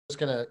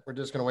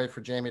just gonna wait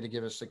for Jamie to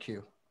give us the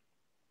cue.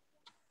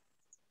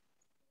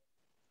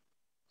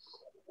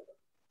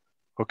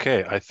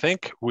 Okay, I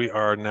think we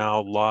are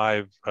now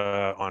live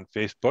on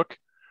Facebook.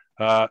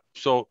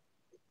 So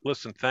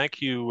listen,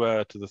 thank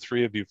you to the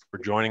three of you for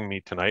joining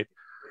me tonight.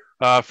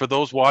 For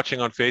those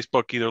watching on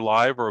Facebook, either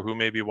live or who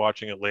may be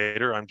watching it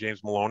later, I'm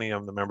James Maloney.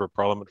 I'm the Member of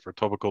Parliament for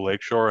Etobicoke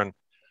Lakeshore.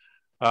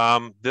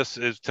 And this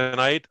is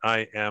tonight.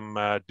 I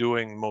am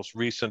doing most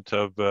recent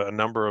of a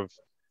number of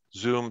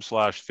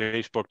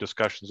Zoom/Facebook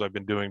discussions I've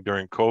been doing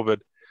during COVID.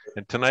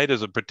 And tonight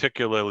is a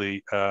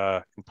particularly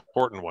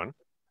important one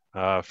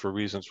for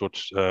reasons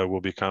which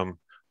will become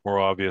more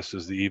obvious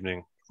as the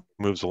evening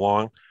moves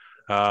along.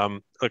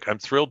 Look, I'm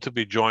thrilled to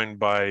be joined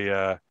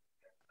by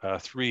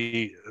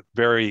three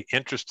very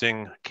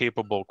interesting,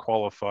 capable,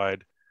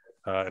 qualified,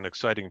 and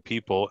exciting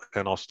people.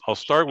 And I'll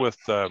start with,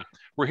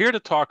 we're here to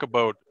talk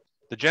about,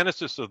 the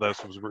genesis of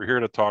this was we're here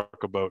to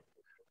talk about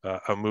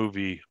a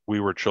movie,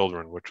 We Were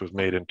Children, which was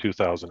made in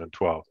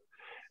 2012.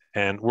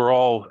 And we're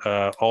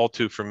all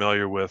too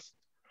familiar with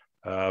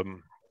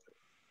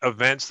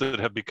events that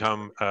have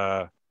become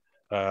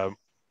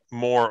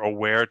more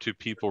aware to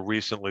people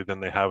recently than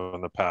they have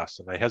in the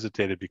past. And I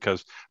hesitated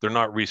because they're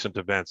not recent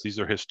events. These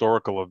are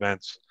historical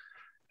events,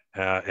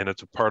 and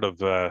it's a part of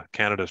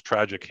Canada's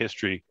tragic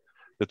history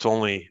that's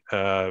only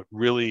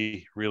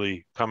really,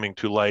 really coming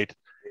to light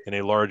in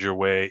a larger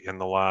way in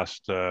the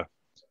last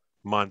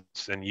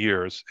months and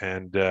years.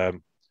 And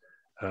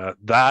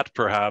that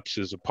perhaps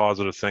is a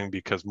positive thing,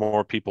 because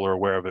more people are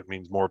aware of it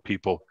means more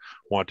people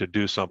want to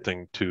do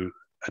something to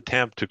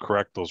attempt to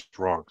correct those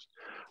wrongs.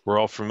 We're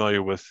all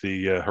familiar with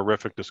the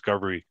horrific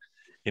discovery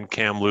in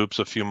Kamloops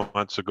a few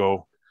months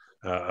ago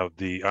of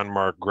the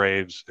unmarked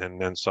graves,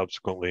 and then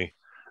subsequently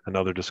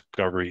another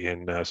discovery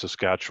in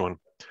Saskatchewan.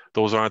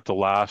 Those aren't the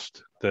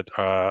last that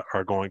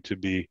are going to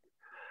be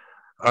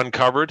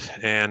uncovered,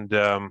 and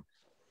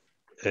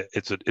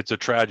it's a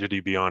tragedy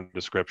beyond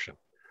description.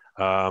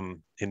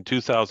 In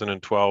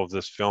 2012,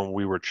 this film,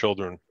 We Were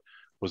Children,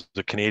 was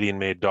the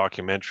Canadian-made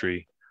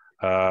documentary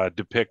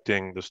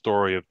depicting the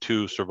story of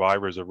two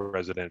survivors of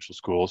residential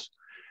schools.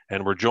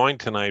 And we're joined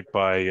tonight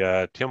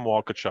by Tim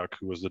Wolochatiuk,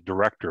 who was the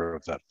director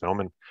of that film.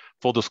 And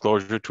full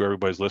disclosure to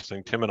everybody's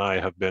listening, Tim and I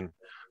have been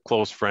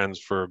close friends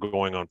for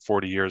going on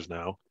 40 years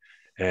now.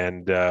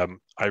 And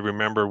I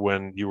remember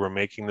when you were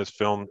making this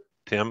film,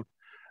 Tim,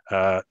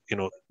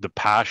 the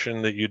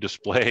passion that you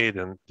displayed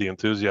and the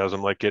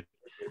enthusiasm, like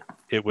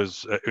it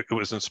was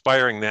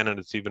inspiring then, and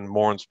it's even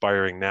more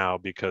inspiring now,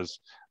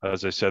 because,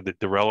 as I said,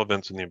 the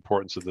relevance and the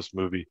importance of this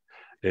movie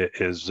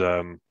is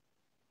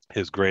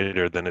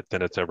greater than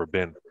it's ever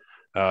been.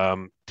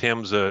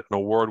 Tim's an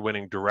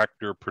award-winning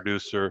director,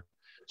 producer,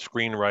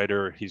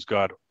 screenwriter. He's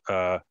got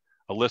a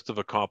list of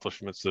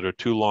accomplishments that are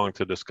too long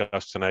to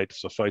discuss tonight.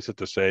 Suffice it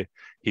to say,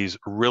 he's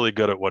really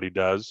good at what he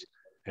does,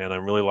 and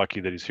I'm really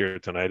lucky that he's here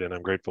tonight, and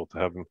I'm grateful to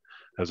have him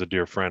as a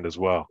dear friend as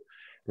well.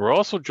 We're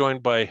also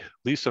joined by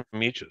Lisa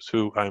Meeches,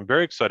 who I'm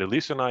very excited.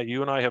 Lisa and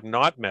you and I have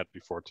not met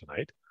before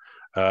tonight.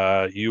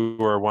 You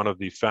are one of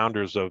the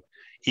founders of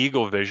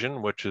Eagle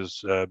Vision, which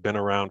has been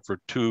around for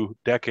 2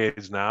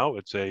 decades now.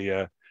 It's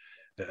a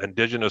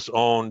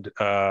Indigenous-owned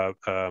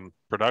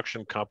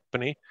production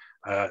company.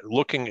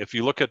 If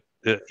you look at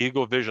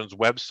Eagle Vision's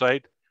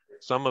website,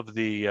 some of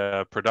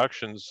the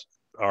productions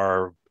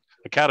are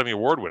Academy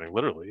Award winning,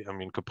 literally. I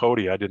mean,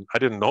 Capote, I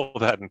didn't know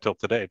that until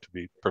today, to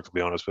be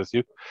perfectly honest with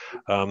you.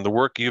 The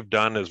work you've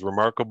done is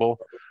remarkable.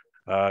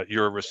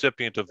 You're a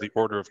recipient of the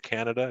Order of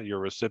Canada. You're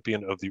a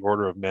recipient of the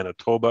Order of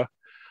Manitoba.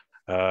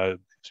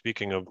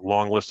 Speaking of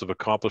long lists of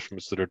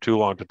accomplishments that are too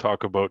long to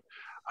talk about,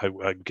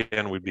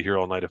 again, we'd be here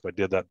all night if I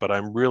did that. But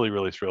I'm really,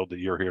 really thrilled that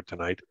you're here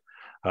tonight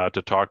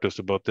to talk to us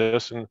about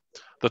this. And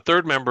the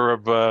third member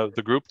of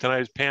the group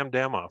tonight is Pam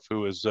Damoff,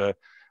 who is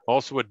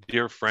also a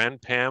dear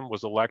friend. Pam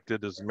was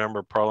elected as a member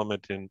of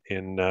Parliament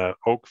in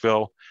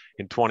Oakville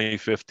in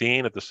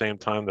 2015, at the same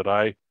time that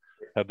I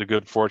had the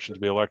good fortune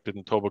to be elected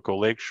in Etobicoke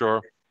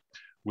Lakeshore.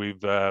 We've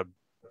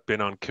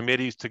been on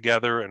committees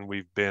together, and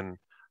we've been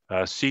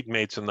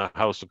seatmates in the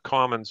House of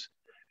Commons.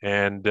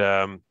 And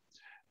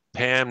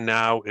Pam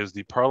now is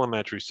the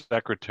Parliamentary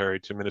Secretary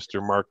to Minister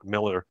Mark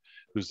Miller,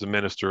 who's the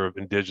Minister of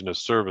Indigenous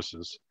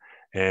Services.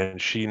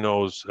 And she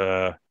knows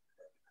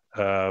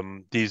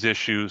these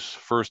issues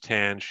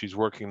firsthand. She's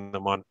working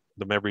on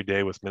them every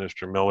day with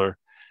Minister Miller,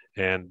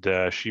 and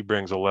she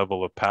brings a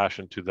level of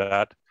passion to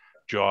that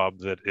job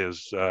that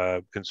is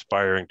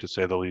inspiring, to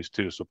say the least,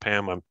 too. So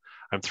Pam,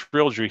 I'm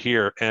thrilled you're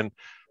here. And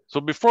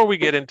so before we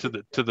get into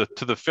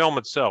the film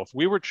itself,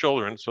 We Were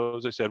Children, so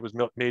as I said, was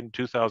made in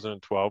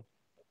 2012.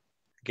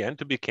 Again,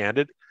 to be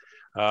candid,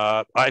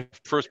 I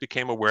first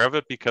became aware of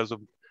it because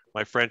of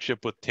my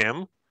friendship with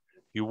Tim.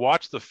 You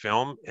watch the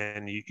film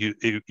and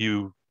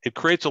it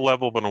creates a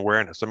level of an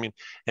awareness. I mean,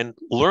 and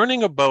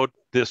learning about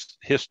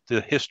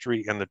the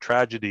history and the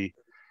tragedy,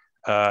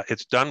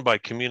 it's done by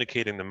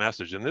communicating the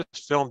message. And this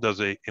film does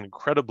an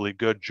incredibly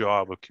good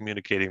job of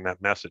communicating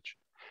that message.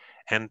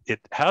 and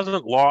it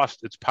hasn't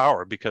lost its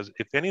power, because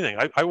if anything,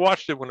 I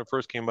watched it when it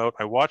first came out.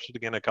 I watched it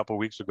again a couple of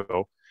weeks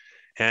ago,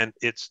 and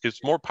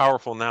it's more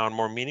powerful now and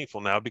more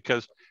meaningful now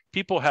because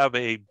people have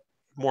a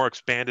more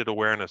expanded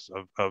awareness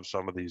of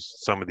some of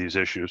these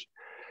issues.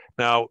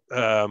 Now,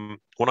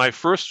 when I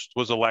first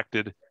was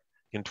elected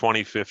in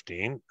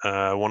 2015,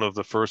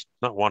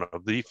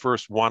 the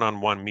first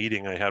one-on-one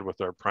meeting I had with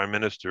our Prime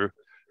Minister,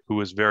 who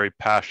was very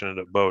passionate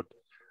about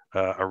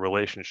a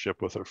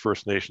relationship with our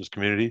First Nations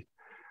community,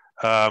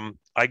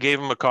 I gave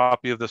him a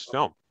copy of this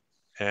film,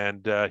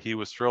 and he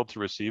was thrilled to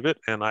receive it.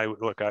 And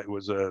it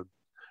was an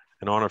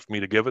honor for me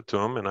to give it to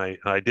him, and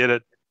I did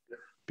it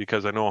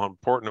because I know how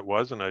important it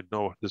was, and I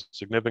know the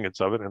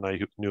significance of it, and I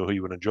knew he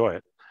would enjoy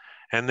it.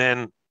 And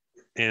then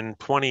in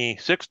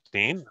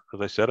 2016,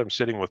 as I said, I'm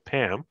sitting with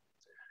Pam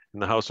in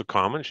the House of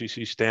Commons.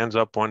 She stands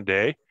up one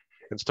day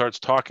and starts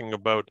talking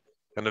about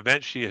an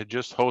event she had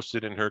just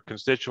hosted in her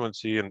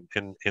constituency in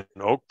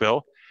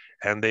Oakville,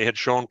 and they had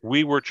shown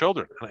We Were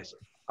Children. And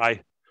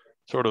I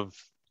sort of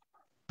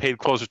paid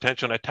close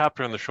attention. I tapped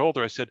her on the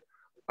shoulder. I said,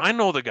 I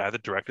know the guy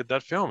that directed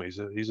that film. He's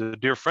a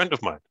dear friend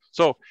of mine.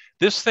 So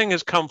this thing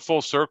has come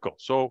full circle.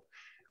 So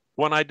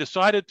when I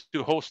decided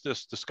to host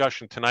this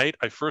discussion tonight,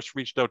 I first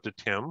reached out to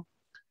Tim.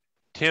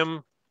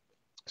 Tim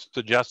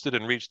suggested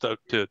and reached out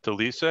to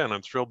Lisa, and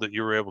I'm thrilled that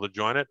you were able to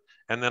join it.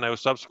 And then I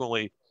was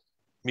subsequently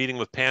meeting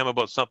with Pam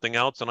about something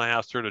else, and I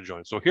asked her to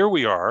join. So here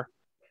we are,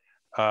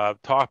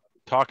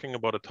 talking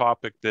about a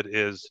topic that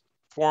is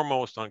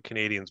foremost on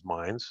Canadians'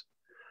 minds.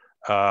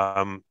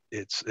 I'm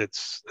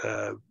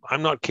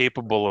not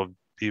capable of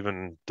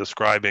even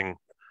describing,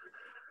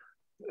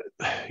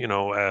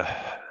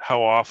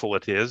 how awful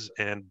it is,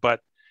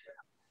 but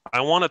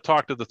I want to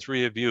talk to the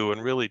three of you,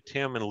 and really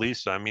Tim and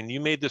Lisa. I mean, you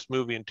made this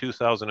movie in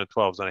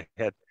 2012, and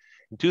in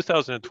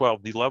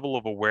 2012, the level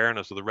of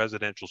awareness of the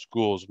residential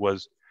schools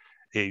was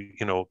a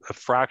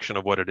fraction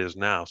of what it is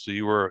now. So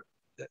you were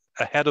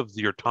ahead of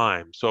your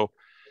time. So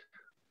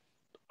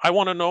I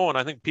want to know, and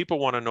I think people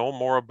want to know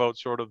more about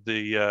sort of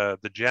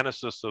the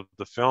genesis of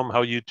the film,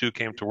 how you two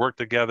came to work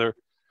together,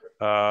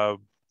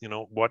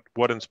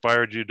 what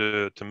inspired you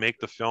to make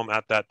the film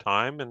at that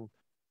time,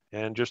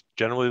 and just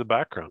generally the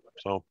background.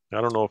 So I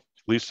don't know if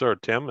Lisa or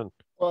Tim.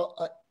 Well,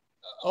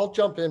 I'll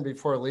jump in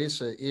before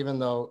Lisa, even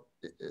though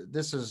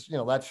this is,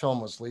 that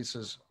film was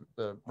Lisa's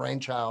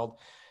brainchild,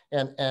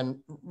 and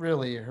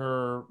really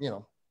her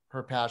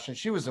passion.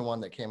 She was the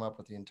one that came up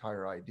with the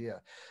entire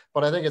idea.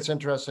 But I think it's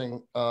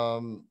interesting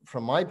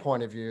from my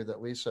point of view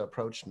that Lisa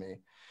approached me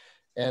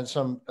and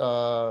some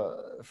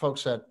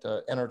folks at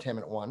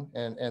Entertainment One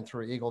and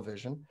through Eagle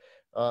Vision.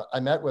 I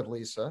met with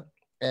Lisa,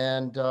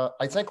 and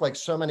I think, like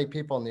so many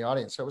people in the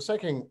audience, I was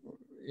thinking,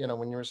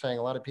 when you were saying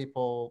a lot of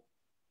people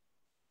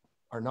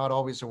are not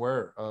always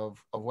aware of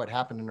what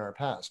happened in our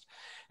past.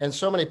 And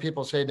so many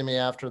people say to me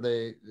after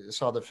they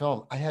saw the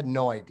film, I had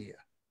no idea.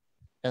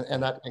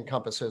 And that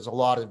encompasses a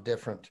lot of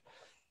different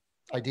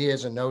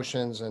ideas and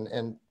notions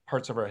and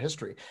parts of our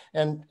history.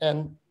 And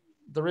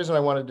the reason I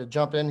wanted to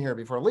jump in here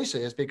before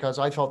Lisa is because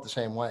I felt the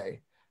same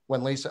way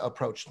when Lisa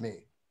approached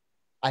me.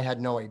 I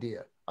had no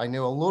idea. I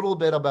knew a little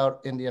bit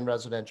about Indian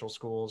residential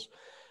schools,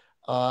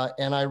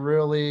 and I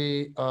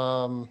really,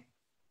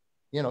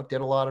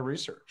 did a lot of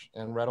research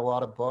and read a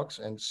lot of books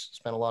and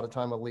spent a lot of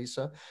time with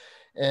Lisa,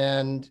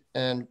 and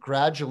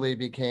gradually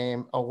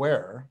became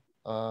aware.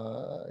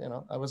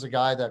 I was a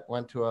guy that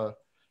went to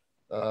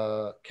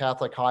a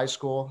Catholic high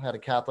school, had a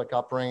Catholic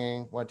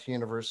upbringing, went to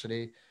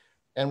university,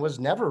 and was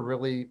never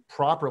really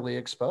properly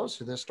exposed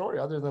to this story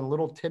other than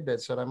little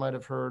tidbits that I might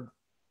have heard,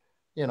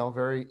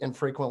 very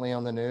infrequently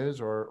on the news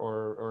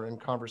or in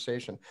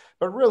conversation,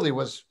 but really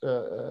was,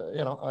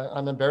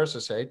 I'm embarrassed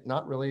to say,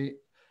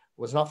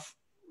 was not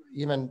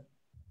even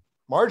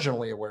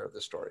marginally aware of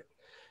the story.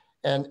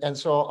 And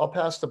so I'll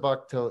pass the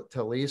buck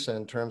to Lisa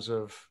in terms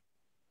of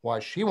why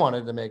she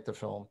wanted to make the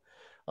film,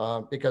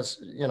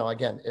 because,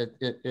 again,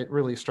 it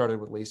really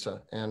started with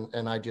Lisa,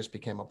 and I just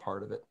became a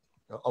part of it,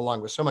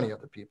 along with so many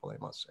other people, I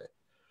must say.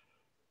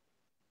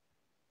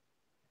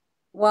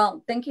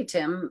 Well, thank you,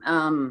 Tim.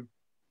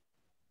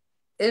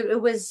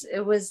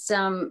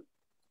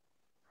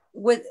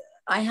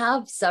 I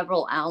have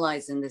several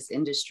allies in this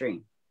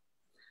industry.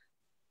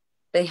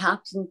 They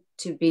happen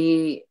to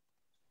be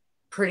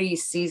pretty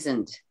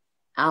seasoned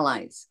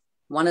allies.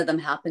 One of them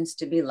happens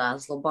to be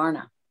Laszlo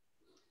Barna.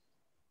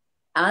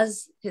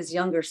 As his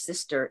younger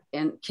sister,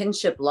 in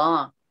kinship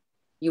law,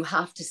 you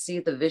have to see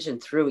the vision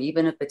through,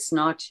 even if it's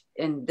not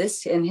in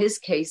his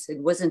case, it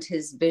wasn't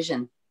his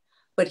vision,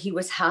 but he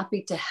was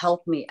happy to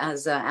help me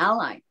as an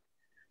ally.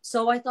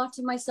 So I thought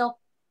to myself,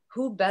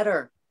 who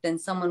better than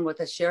someone with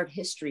a shared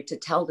history to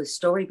tell this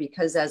story?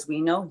 Because as we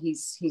know,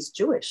 he's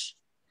Jewish,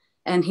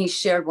 and he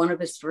shared one of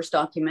his first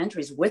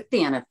documentaries with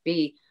the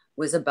NFB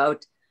was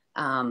about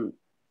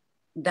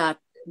that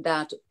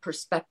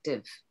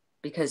perspective,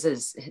 because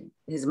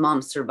his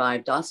mom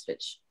survived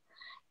Auschwitz.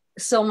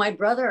 So my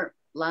brother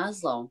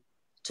Laszlo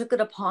took it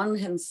upon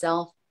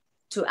himself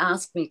to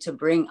ask me to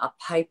bring a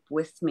pipe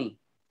with me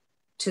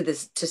to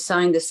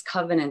sign this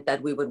covenant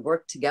that we would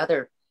work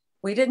together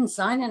We didn't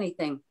sign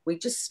anything. We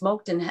just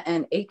smoked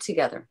and ate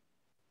together.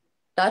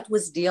 That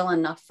was deal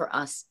enough for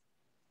us.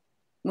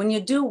 When you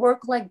do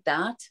work like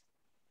that,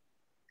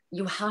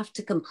 you have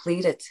to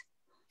complete it.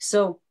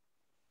 So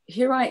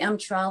here I am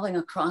traveling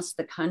across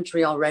the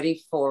country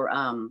already for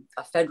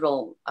a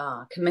federal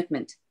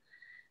commitment.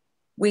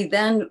 We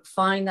then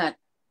find that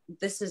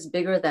this is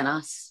bigger than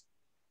us.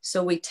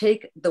 So we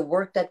take the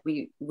work that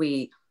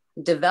we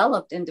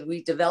developed, and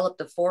we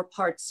developed a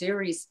 4-part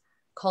series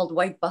called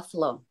White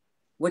Buffalo,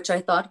 which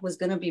I thought was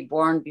going to be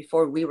born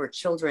before we were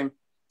children.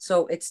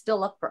 So it's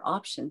still up for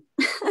option.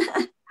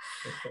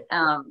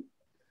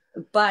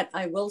 But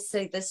I will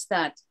say this,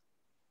 that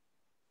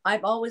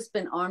I've always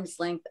been arm's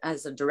length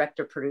as a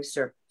director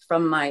producer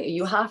from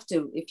you have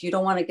to, if you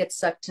don't want to get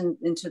sucked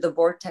into the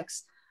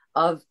vortex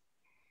of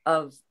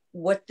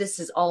what this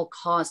has all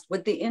caused.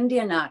 With the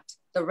Indian Act,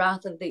 the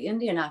wrath of the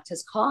Indian Act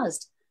has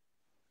caused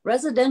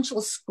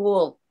residential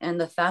school, and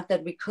the fact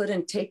that we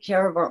couldn't take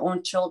care of our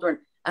own children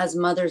as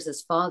mothers,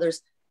 as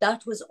fathers,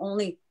 that was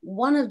only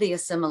one of the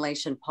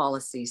assimilation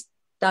policies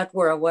that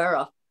we're aware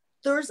of.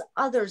 There's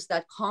others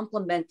that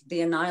complement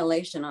the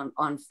annihilation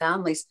on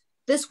families.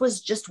 This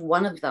was just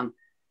one of them.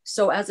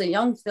 So as a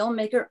young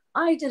filmmaker,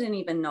 I didn't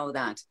even know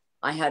that.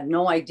 I had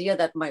no idea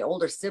that my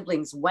older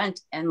siblings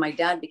went, and my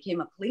dad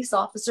became a police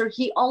officer.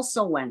 He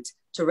also went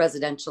to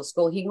residential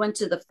school. He went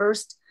to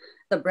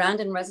the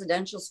Brandon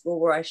Residential School,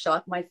 where I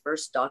shot my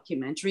first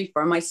documentary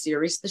for my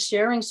series, The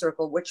Sharing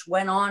Circle, which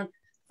went on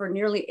for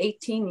nearly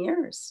 18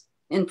 years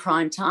in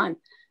prime time.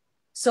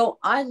 So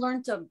I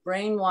learned to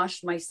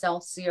brainwash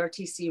myself,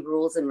 CRTC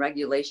rules and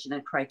regulation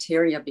and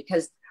criteria,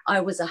 because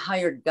I was a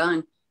hired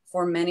gun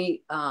for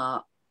many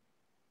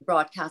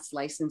broadcast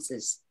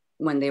licenses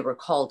when they were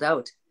called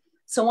out.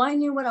 So I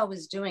knew what I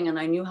was doing, and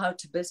I knew how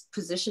to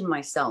position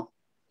myself.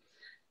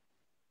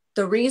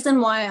 The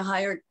reason why I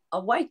hired a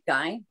white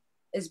guy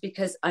is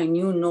because I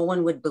knew no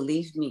one would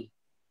believe me.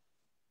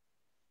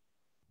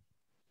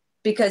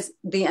 Because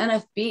the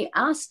NFB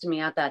asked me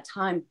at that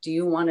time, do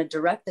you want to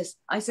direct this?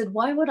 I said,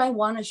 why would I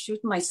want to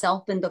shoot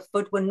myself in the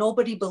foot when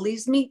nobody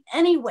believes me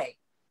anyway?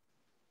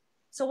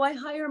 So I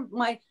hire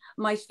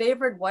my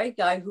favorite white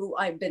guy, who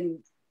I've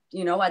been,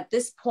 at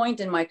this point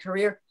in my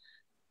career,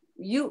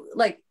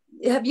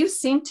 have you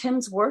seen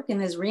Tim's work in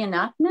his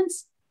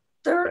reenactments?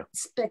 They're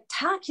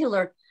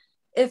spectacular.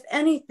 If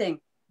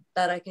anything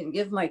that I can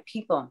give my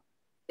people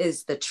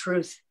is the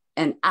truth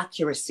and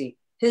accuracy.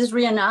 His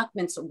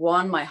reenactments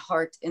won my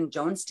heart in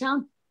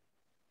Jonestown.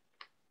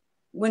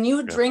 When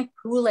you drink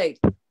Kool-Aid,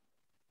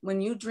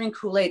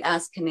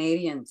 as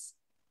Canadians,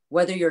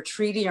 whether you're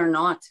treaty or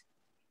not,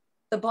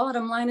 the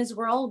bottom line is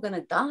we're all going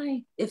to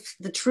die if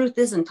the truth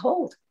isn't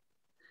told.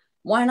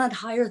 Why not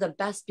hire the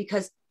best?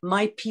 Because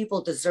my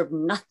people deserve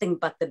nothing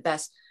but the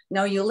best.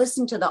 Now you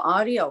listen to the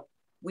audio.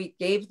 We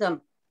gave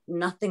them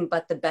nothing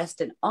but the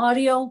best in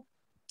audio,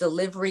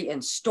 delivery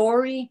and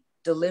story,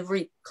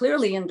 delivery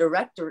clearly in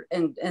director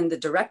and the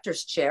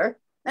director's chair,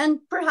 and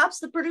perhaps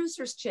the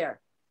producer's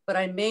chair. But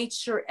I made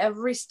sure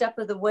every step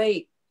of the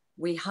way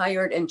we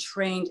hired and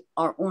trained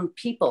our own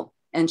people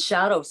and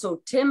shadow.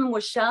 So Tim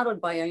was shadowed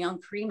by a young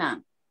Cree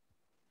man.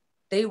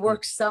 They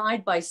work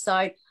side by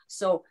side.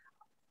 So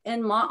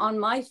on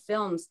my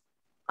films,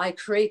 I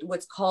create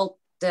what's called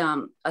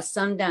a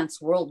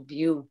Sundance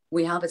worldview.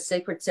 We have a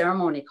sacred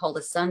ceremony called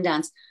a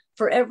Sundance.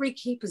 For every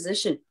key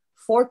position,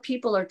 4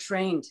 people are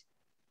trained,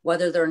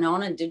 whether they're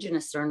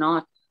non-Indigenous or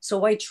not.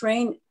 So I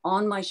train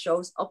on my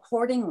shows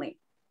accordingly.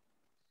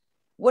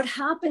 What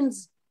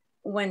happens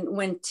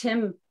when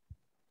Tim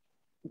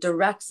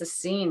directs a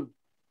scene?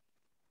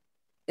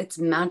 It's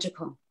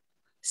magical.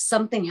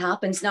 Something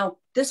happens. Now,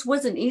 this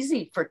wasn't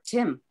easy for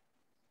Tim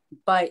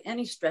by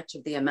any stretch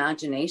of the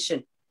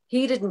imagination.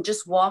 He didn't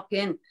just walk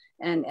in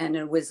and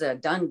it was a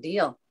done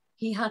deal.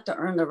 He had to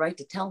earn the right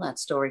to tell that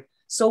story.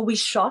 So we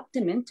shocked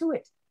him into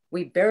it.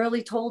 We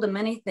barely told him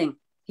anything.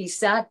 He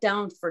sat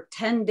down for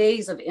 10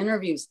 days of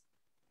interviews.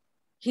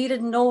 He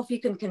didn't know if he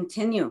can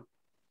continue.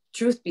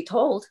 Truth be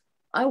told,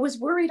 I was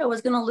worried I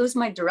was going to lose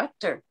my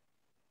director.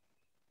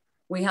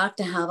 We had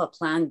to have a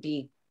plan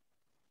B.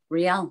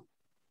 Riel.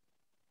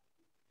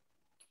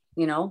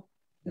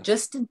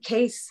 Just in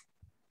case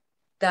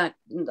that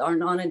our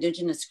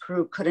non-Indigenous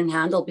crew couldn't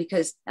handle,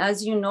 because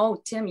as you know,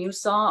 Tim, you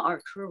saw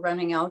our crew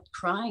running out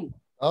crying.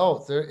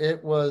 Oh,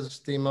 it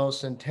was the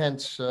most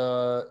intense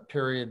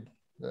period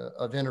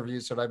of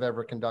interviews that I've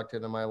ever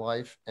conducted in my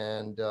life.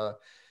 And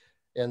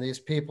these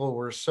people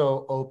were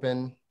so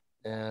open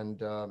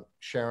and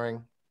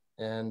sharing.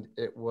 And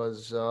it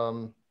was,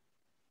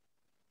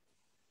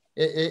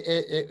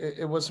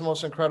 it was the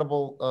most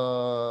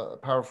incredible,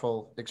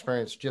 powerful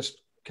experience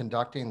just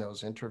conducting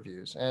those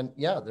interviews. And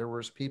yeah, there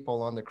was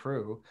people on the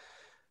crew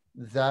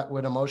that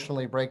would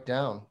emotionally break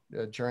down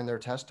during their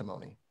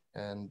testimony.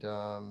 And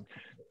I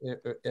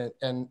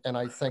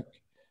think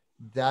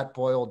that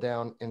boiled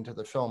down into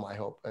the film, I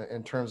hope,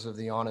 in terms of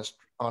the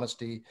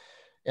honesty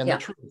and the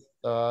truth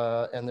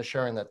and the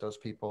sharing that those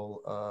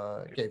people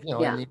gave.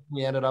 And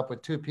we ended up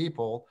with 2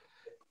 people,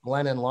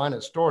 Glenn and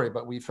Lana's story,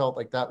 but we felt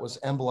like that was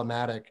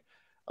emblematic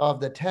of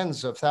the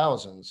tens of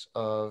thousands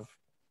of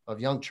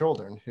young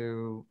children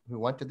who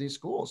went to these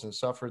schools and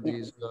suffered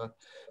these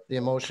the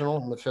emotional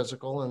and the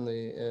physical and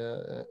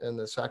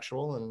the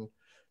sexual and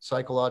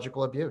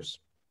psychological abuse.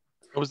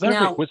 Was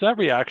that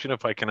reaction,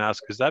 if I can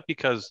ask, is that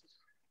because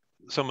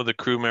some of the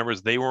crew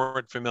members, they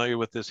weren't familiar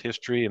with this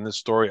history and this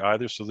story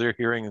either, so they're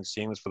hearing and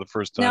seeing this for the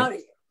first time? Now,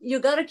 you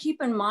got to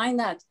keep in mind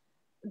that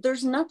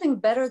there's nothing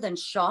better than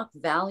shock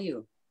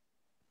value.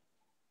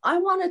 I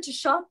wanted to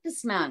shock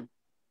this man.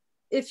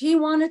 If he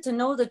wanted to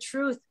know the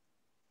truth,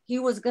 he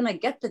was going to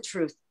get the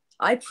truth.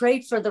 I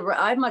prayed for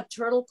I'm a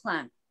Turtle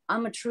Clan.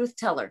 I'm a truth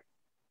teller.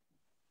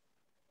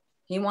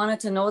 He wanted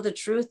to know the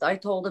truth. I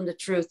told him the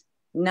truth.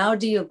 Now,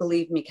 do you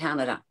believe me,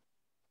 Canada?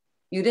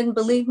 You didn't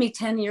believe me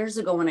 10 years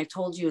ago when I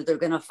told you they're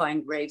going to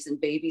find graves and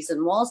babies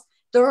and walls.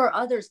 There are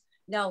others.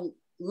 Now,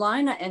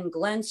 Lina and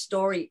Glenn's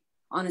story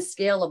on a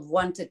scale of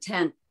 1 to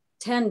 10,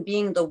 10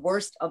 being the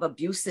worst of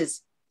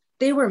abuses,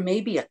 they were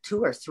maybe a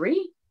 2 or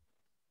 3,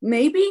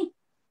 maybe.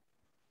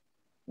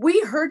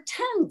 We heard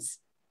 10s.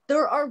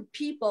 There are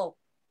people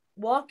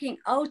walking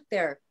out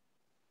there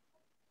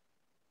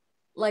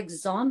like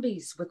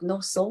zombies with no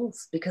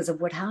souls because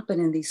of what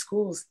happened in these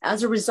schools.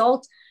 As a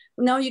result,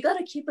 now you got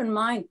to keep in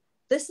mind,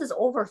 this is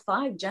over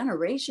 5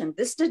 generations.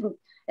 This didn't,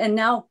 and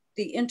now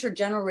the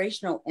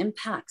intergenerational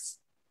impacts.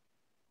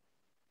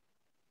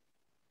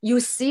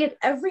 You see it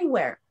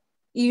everywhere.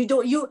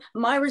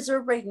 My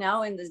reserve right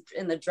now in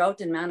the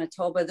drought in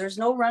Manitoba, there's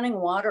no running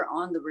water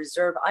on the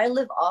reserve. I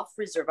live off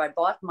reserve. I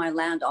bought my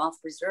land off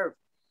reserve.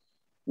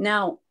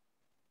 Now,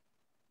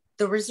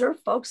 the reserve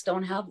folks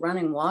don't have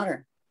running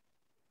water,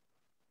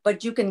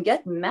 but you can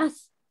get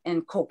meth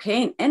and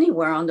cocaine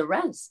anywhere on the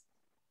res.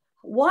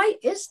 Why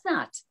is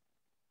that?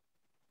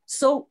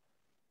 So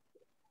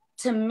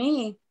to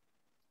me,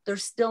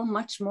 there's still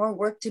much more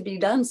work to be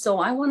done. So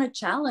I want to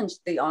challenge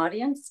the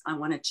audience. I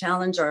want to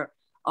challenge our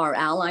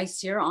allies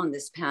here on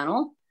this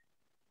panel.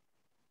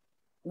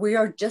 We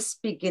are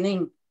just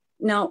beginning.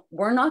 Now,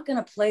 we're not going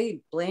to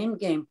play blame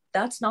game.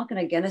 That's not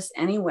going to get us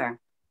anywhere.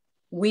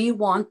 We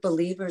want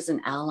believers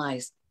and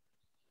allies.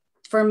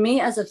 For me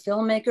as a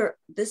filmmaker,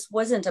 this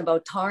wasn't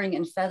about tarring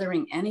and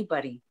feathering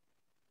anybody.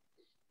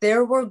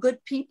 There were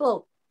good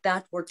people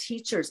that were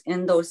teachers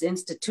in those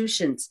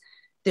institutions.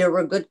 There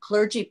were good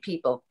clergy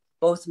people,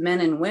 both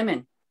men and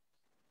women.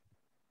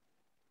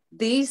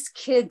 These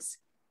kids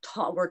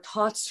were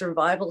taught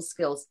survival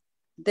skills.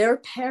 Their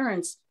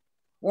parents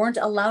weren't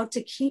allowed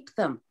to keep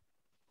them.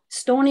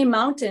 Stony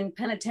Mountain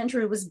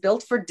Penitentiary was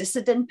built for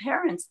dissident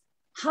parents.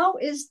 How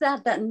is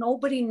that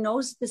nobody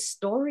knows the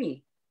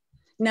story?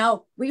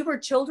 Now, We Were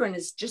Children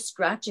is just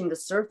scratching the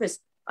surface.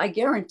 I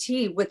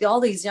guarantee with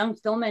all these young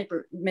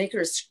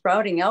filmmakers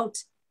sprouting out,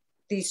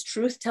 these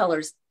truth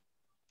tellers,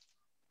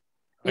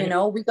 we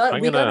got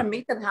to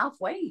meet them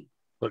halfway.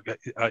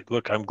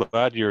 Look, I'm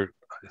glad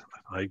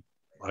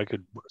I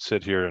could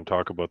sit here and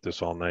talk about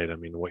this all night. I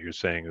mean, what you're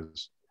saying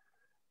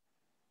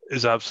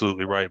is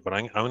absolutely right. But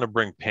I'm going to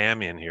bring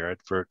Pam in here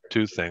for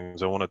 2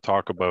 things. I want to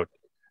talk about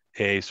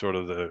sort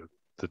of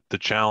the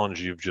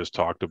challenge you've just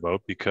talked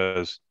about,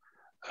 because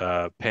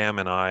Pam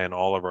and I and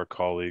all of our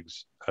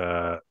colleagues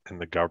in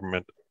the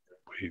government,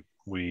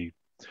 we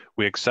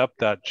accept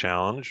that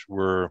challenge.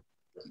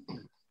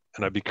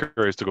 And I'd be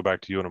curious to go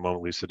back to you in a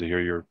moment, Lisa, to hear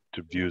your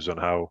views on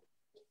how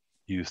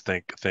you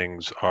think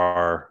things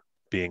are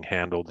being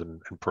handled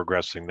and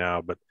progressing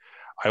now. But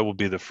I will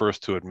be the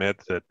first to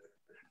admit that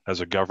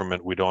as a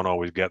government, we don't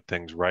always get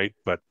things right,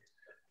 but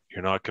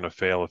you're not going to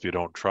fail if you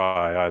don't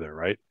try either,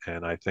 right?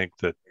 And I think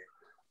that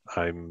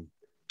I'm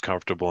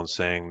comfortable in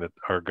saying that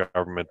our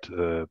government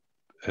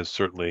has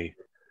certainly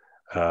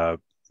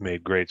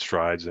made great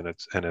strides, and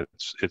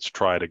it's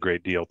tried a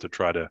great deal to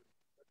try to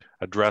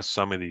address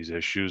some of these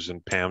issues,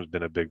 and Pam's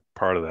been a big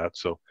part of that.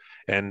 So,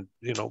 and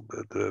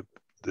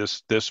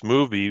this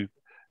movie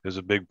is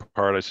a big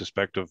part, I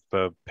suspect, of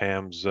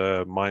Pam's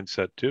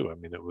mindset too. I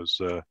mean, it was,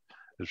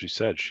 as she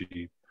said,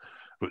 she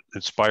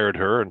inspired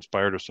her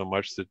so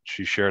much that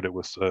she shared it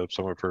with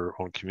some of her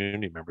own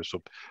community members.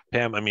 So,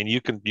 Pam, I mean,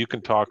 you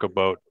can talk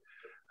about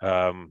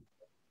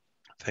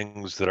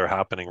things that are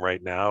happening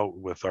right now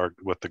with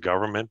the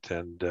government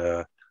and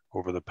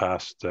over the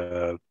past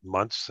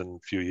months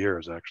and few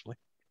years, actually,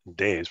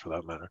 days for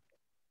that matter.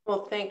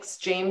 Well, thanks,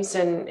 James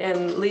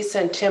and Lisa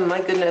and Tim.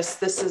 My goodness,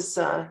 this is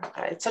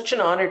it's such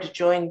an honor to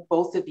join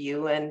both of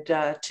you and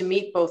to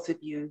meet both of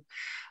you.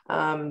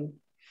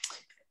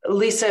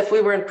 Lisa, if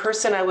we were in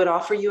person, I would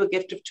offer you a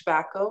gift of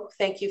tobacco.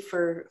 Thank you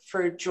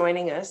for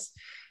joining us.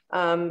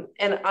 And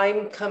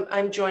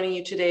I'm joining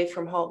you today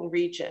from Halton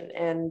Region,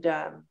 and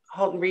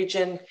Halton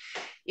Region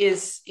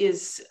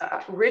is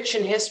rich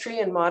in history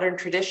and modern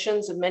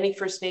traditions of many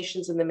First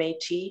Nations in the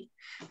Métis,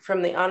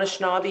 from the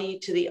Anishinaabe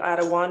to the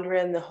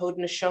Attawandaron, the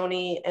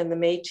Haudenosaunee, and the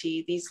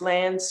Métis. These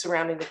lands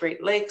surrounding the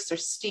Great Lakes are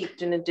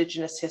steeped in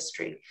Indigenous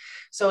history.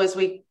 So as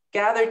we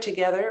gather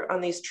together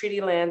on these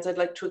treaty lands, I'd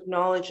like to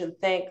acknowledge and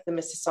thank the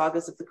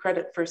Mississaugas of the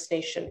Credit First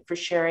Nation for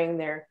sharing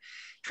their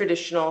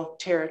traditional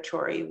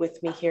territory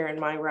with me here in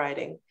my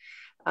riding.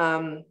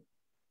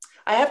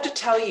 I I have to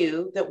tell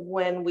you that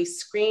when we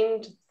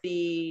screened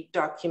the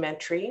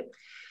documentary,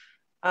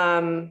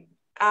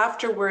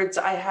 afterwards,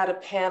 I had a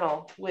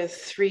panel with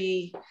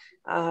three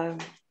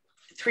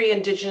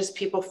Indigenous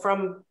people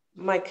from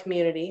my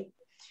community.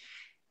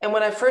 And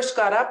when I first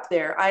got up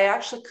there, I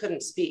actually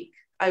couldn't speak.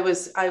 I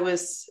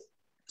was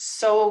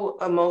so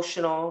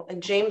emotional,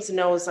 and James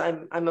knows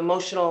I'm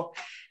emotional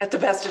at the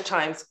best of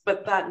times,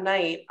 but that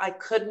night I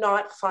could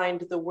not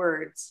find the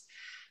words.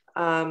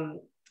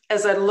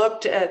 As I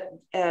looked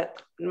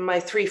at my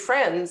three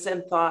friends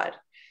and thought,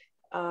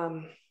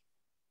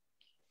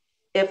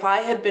 if I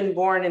had been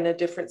born in a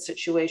different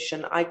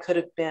situation, I could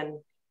have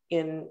been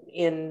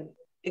in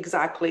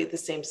exactly the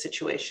same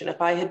situation.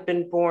 If I had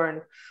been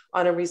born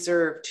on a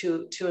reserve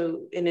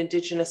to an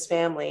Indigenous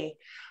family,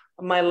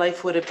 my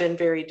life would have been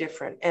very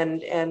different.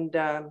 And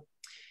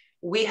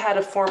we had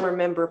a former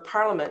member of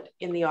Parliament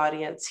in the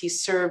audience. He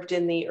served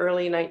in the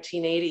early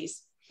 1980s.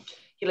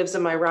 He lives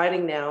in my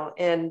riding now.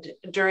 And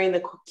during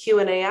the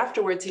Q&A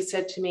afterwards, he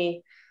said to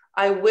me,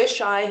 I wish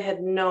I had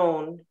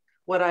known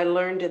what I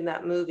learned in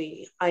that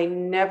movie. I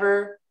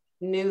never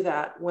knew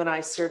that when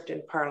I served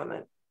in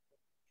Parliament.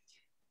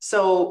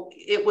 So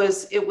it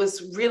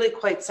was really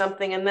quite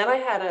something. And then I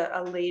had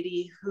a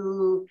lady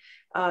who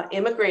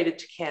immigrated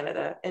to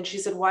Canada, and she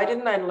said, why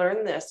didn't I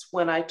learn this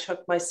when I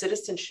took my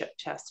citizenship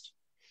test?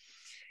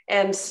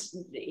 And,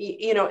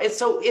 you know,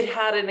 it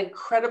had an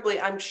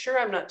incredibly, I'm sure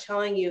I'm not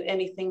telling you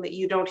anything that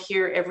you don't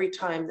hear every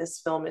time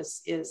this film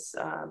is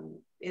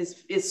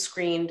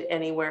screened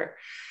anywhere.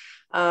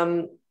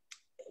 When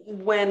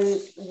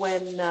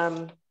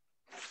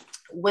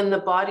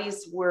the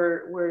bodies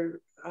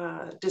were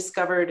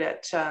discovered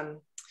at,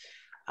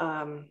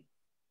 oh,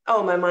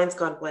 my mind's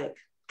gone blank.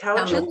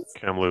 Kamloops.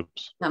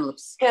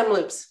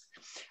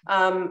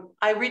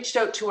 I reached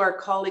out to our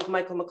colleague,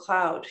 Michael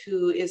McLeod,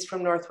 who is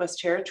from Northwest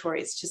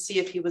Territories, to see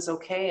if he was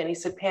okay. And he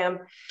said, Pam,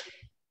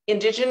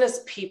 Indigenous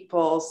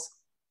peoples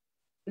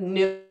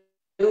knew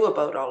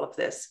about all of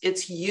this.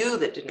 It's you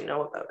that didn't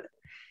know about it.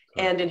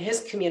 And in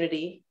his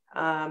community,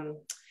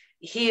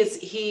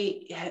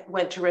 he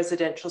went to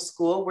residential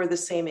school. We're the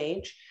same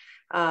age.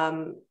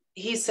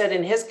 He said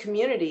in his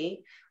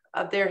community,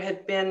 there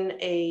had been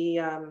a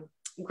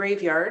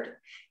graveyard,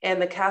 and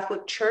the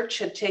Catholic Church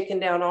had taken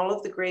down all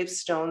of the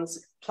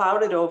gravestones,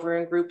 plowed it over,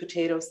 and grew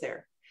potatoes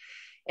there.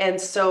 And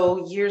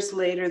so years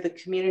later, the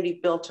community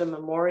built a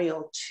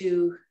memorial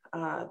to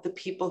the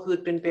people who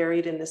had been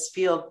buried in this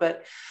field.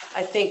 But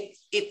I think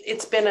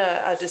it's been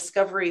a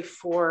discovery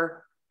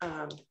for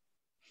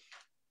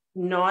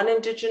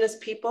non-Indigenous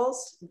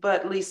peoples.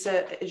 But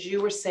Lisa, as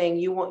you were saying,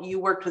 you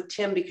worked with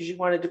Tim because you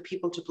wanted the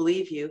people to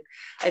believe you.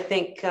 I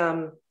think,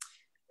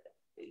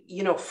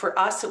 you know, for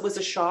us, it was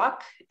a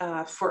shock.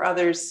 For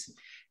others,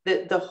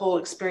 the whole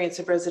experience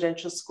of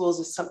residential schools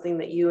is something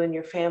that you and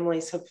your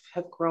families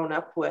have grown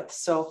up with.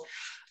 So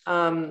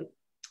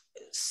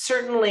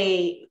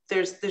certainly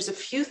there's a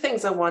few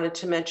things I wanted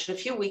to mention. A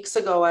few weeks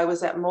ago, I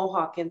was at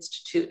Mohawk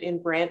Institute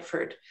in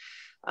Brantford.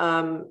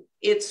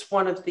 It's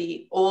one of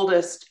the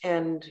oldest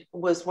and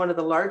was one of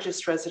the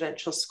largest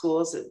residential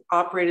schools. It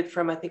operated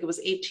from, I think it was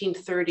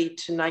 1830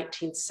 to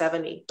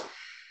 1970.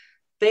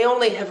 They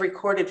only have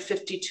recorded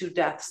 52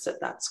 deaths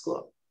at that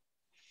school.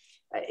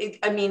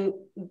 I mean,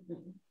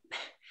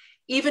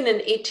 even in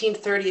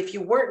 1830, if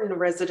you weren't in a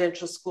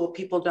residential school,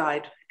 people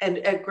died, and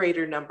at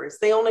greater numbers.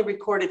 They only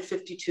recorded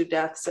 52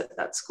 deaths at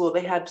that school.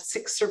 They had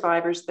 6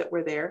 survivors that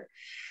were there.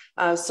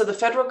 So the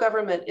federal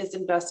government is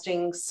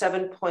investing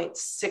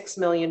 $7.6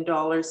 million,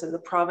 and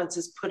the province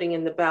is putting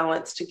in the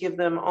balance to give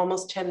them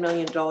almost $10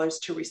 million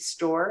to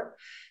restore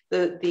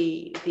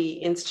the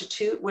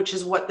institute, which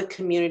is what the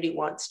community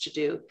wants to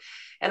do.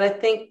 And I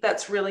think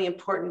that's really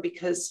important,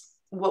 because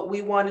what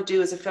we want to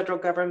do as a federal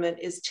government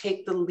is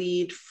take the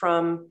lead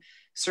from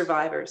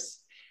survivors.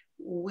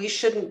 We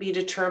shouldn't be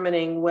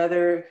determining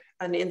whether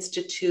an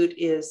institute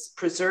is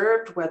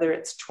preserved, whether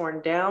it's torn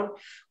down,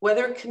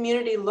 whether a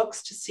community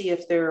looks to see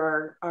if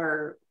there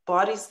are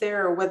bodies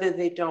there or whether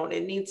they don't.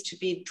 It needs to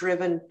be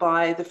driven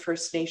by the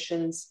First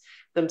Nations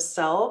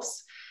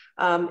themselves.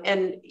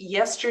 And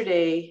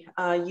yesterday,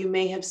 you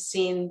may have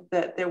seen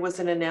that there was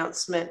an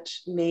announcement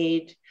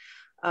made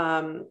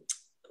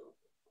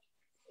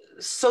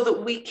so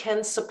that we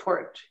can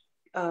support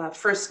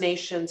First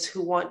Nations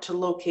who want to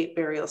locate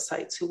burial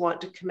sites, who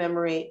want to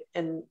commemorate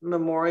and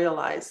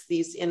memorialize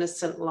these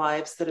innocent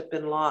lives that have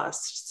been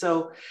lost.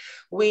 So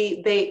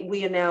we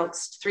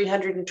announced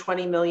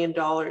 $320 million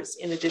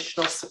in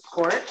additional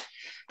support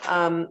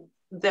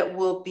that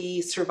will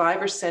be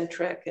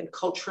survivor-centric and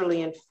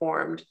culturally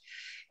informed.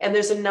 And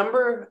there's a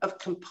number of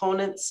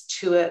components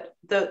to it.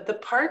 The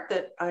part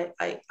that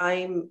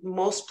I'm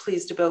most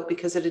pleased about,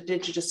 because at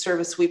Indigenous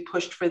Service we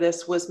pushed for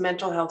this, was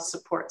mental health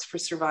supports for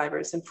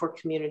survivors and for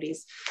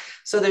communities.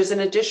 So there's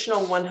an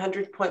additional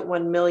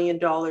 $100.1 million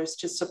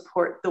to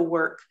support the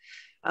work.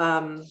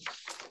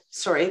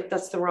 Sorry,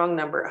 that's the wrong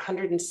number,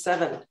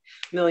 $107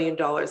 million.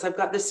 I've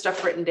got this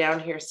stuff written down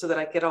here so that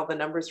I get all the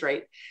numbers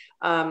right.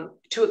 To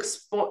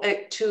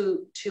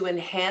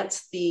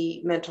enhance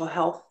the mental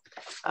health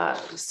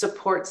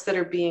supports that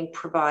are being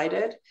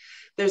provided.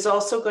 There's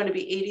also going to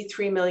be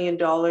 $83 million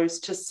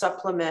to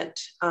supplement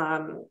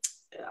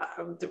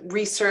the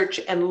research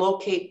and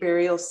locate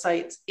burial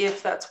sites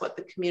if that's what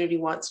the community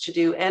wants to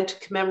do, and to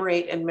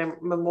commemorate and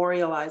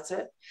memorialize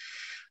it.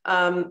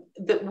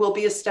 That we'll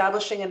be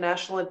establishing a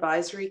national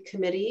advisory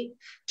committee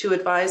to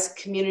advise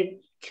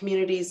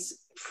communities,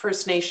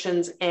 First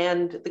Nations,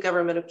 and the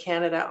Government of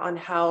Canada on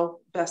how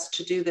best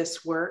to do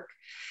this work.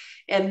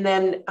 And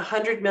then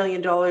 $100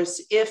 million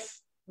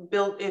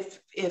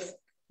if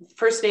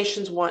First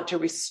Nations want to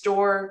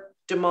restore,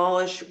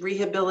 demolish,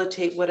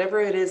 rehabilitate, whatever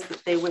it is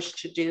that they wish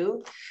to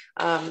do.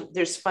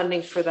 There's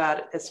funding for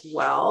that as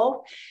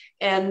well.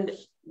 And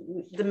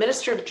the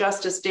Minister of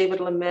Justice, David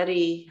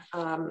Lametti,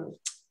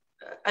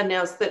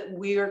 announced that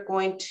we are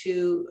going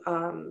to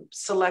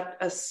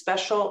select a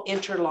special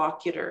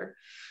interlocutor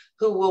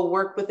who will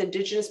work with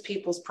Indigenous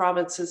peoples,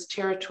 provinces,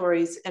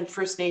 territories, and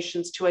First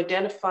Nations to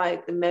identify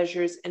the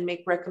measures and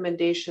make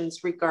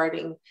recommendations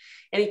regarding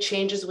any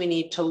changes we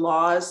need to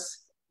laws,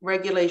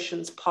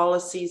 regulations,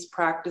 policies,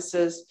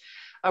 practices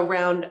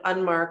around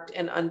unmarked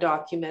and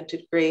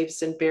undocumented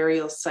graves and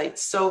burial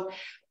sites. So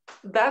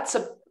that's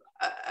a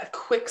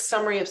quick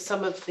summary of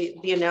some of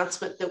the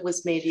announcement that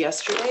was made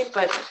yesterday.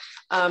 But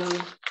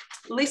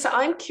Lisa,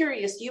 I'm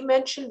curious, you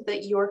mentioned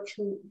that your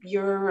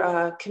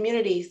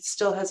community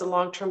still has a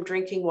long-term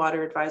drinking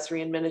water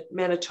advisory in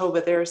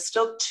Manitoba. There are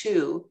still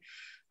two.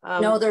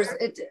 No,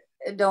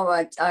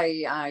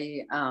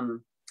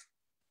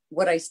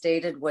 what I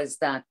stated was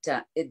that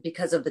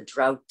because of the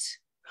drought.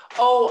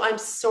 Oh, I'm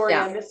sorry,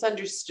 yeah. I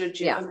misunderstood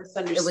you. Yeah. I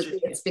misunderstood you.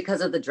 It's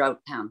because of the drought,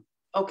 Pam.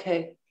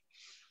 Okay.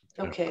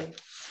 Okay.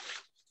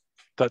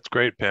 That's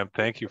great, Pam.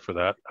 Thank you for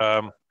that.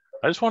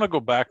 I just want to go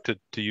back to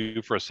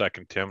you for a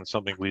second, Tim, and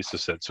something Lisa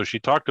said. So she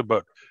talked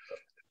about,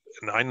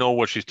 and I know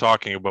what she's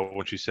talking about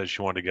when she says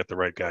she wanted to get the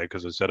right guy,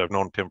 because I said I've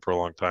known Tim for a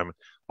long time.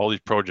 All these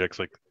projects,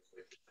 like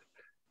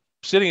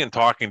sitting and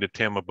talking to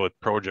Tim about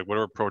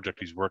whatever project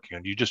he's working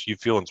on, you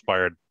feel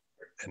inspired,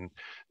 and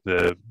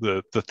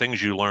the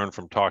things you learn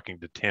from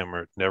talking to Tim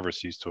never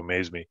cease to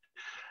amaze me.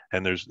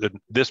 And there's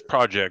this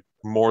project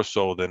more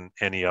so than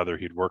any other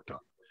he'd worked on.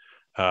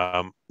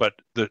 But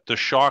the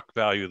shock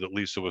value that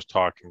Lisa was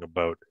talking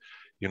about,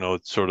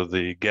 sort of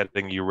the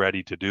getting you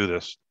ready to do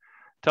this.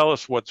 Tell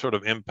us what sort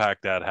of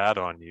impact that had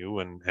on you,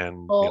 and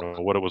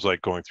what it was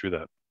like going through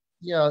that.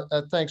 Yeah,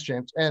 thanks,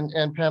 James.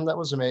 And Pam, that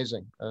was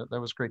amazing.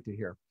 That was great to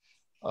hear.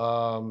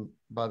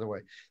 By the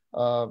way,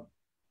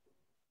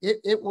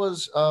 it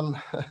was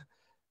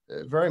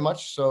very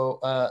much so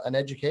an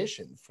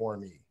education for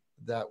me.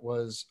 That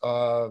was,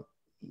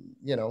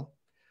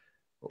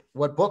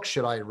 what books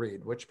should I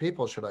read? Which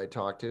people should I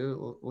talk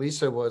to?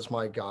 Lisa was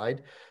my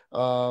guide.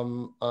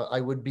 I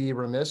would be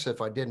remiss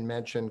if I didn't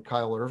mention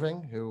Kyle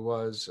Irving, who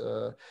was,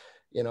 a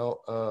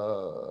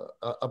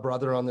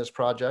brother on this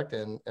project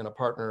and a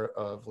partner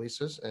of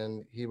Lisa's.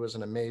 And he was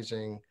an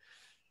amazing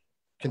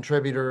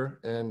contributor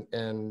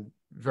and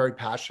very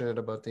passionate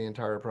about the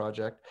entire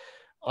project.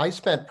 I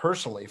spent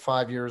personally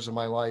 5 years of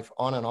my life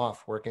on and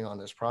off working on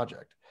this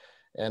project.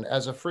 And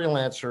as a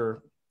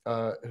freelancer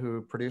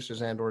who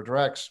produces and/or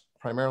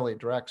primarily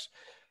directs,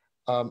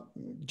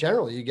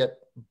 generally you get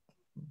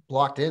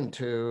blocked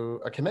into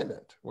a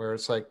commitment where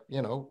it's like,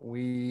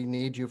 we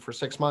need you for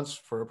 6 months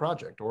for a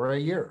project or a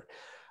year.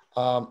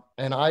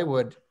 And I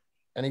would,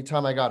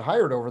 anytime I got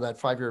hired over that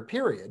 5-year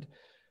period,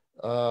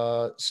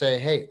 say,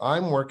 hey,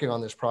 I'm working on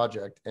this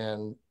project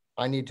and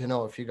I need to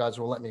know if you guys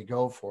will let me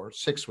go for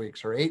 6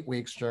 weeks or 8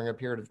 weeks during a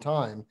period of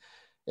time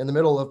in the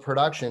middle of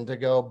production to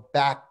go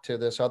back to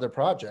this other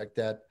project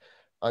that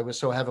I was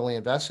so heavily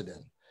invested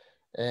in.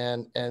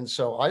 And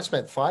so I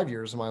spent 5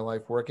 years of my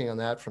life working on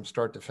that from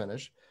start to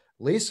finish.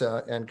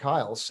 Lisa and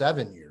Kyle,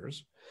 7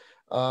 years.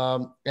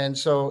 And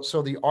so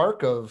the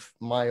arc of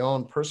my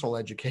own personal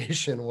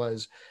education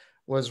was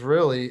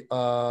really,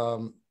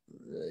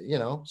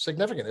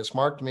 significant. It's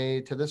marked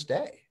me to this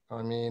day.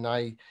 I mean,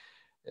 I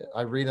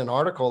read an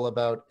article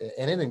about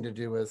anything to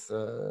do with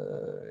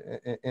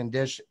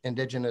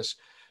Indigenous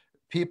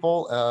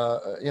people,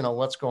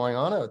 what's going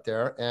on out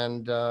there.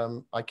 And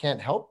I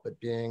can't help but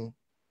being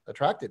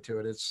attracted to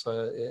it. It's,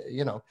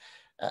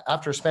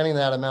 after spending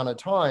that amount of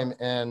time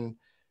and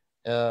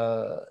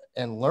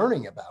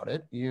learning about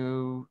it,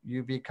 you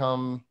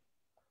become,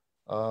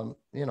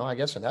 I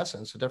guess in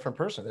essence, a different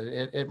person.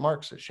 It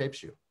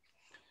shapes you.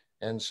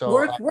 And so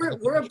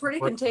we're a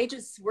pretty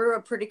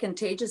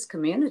contagious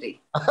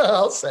community.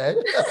 I'll say.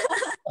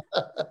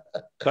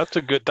 That's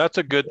a good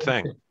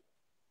thing.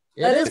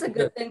 That is a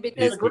good thing,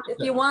 because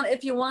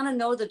if you want to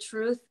know the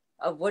truth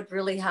of what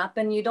really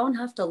happened, you don't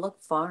have to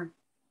look far.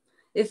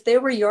 If they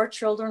were your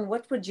children,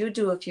 what would you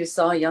do if you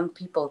saw young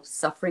people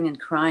suffering and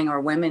crying,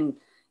 or women,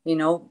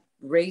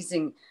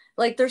 raising?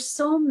 Like, there's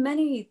so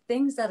many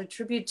things that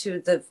attribute to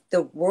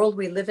the world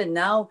we live in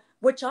now,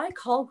 which I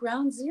call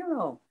ground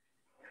zero.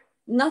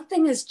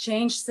 Nothing has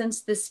changed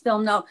since this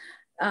film. Now,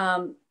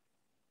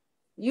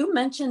 you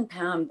mentioned,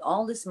 Pam,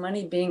 all this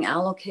money being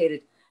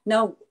allocated.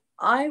 Now,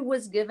 I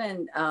was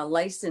given a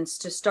license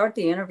to start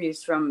the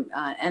interviews from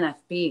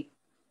NFB.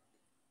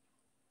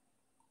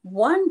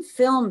 One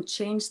film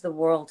changed the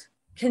world.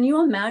 Can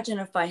you imagine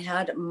if I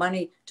had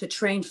money to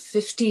train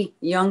 50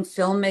 young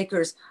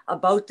filmmakers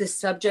about this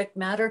subject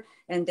matter,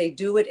 and they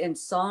do it in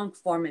song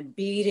form and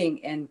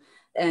beating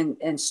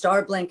and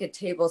star blanket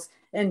tables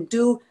and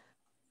do,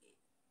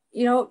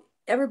 you know,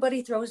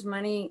 everybody throws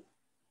money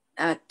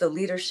at the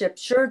leadership.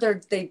 Sure,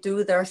 they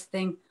do their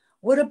thing.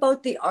 What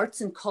about the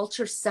arts and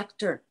culture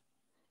sector?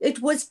 It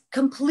was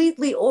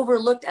completely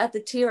overlooked at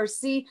the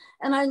TRC,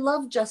 and I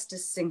love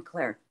Justice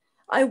Sinclair.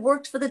 I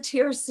worked for the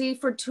TRC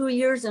for 2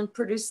 years and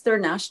produced their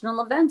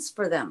national events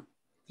for them.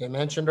 They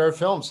mentioned our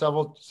film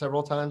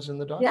several times in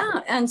the document.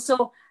 Yeah, and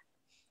so,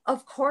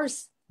 of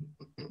course,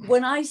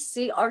 when I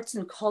see arts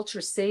and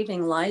culture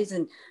saving lives,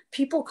 and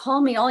people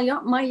call me,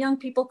 my young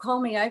people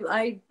call me,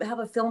 I have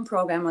a film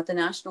program at the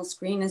National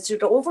Screen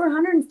Institute. Over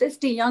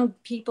 150 young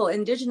people,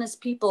 Indigenous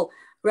people,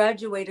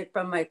 graduated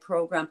from my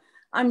program.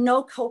 I'm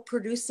now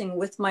co-producing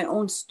with my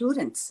own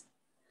students.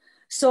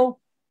 So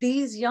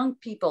these young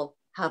people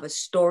have a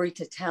story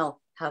to tell,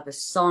 have a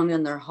song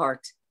in their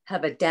heart,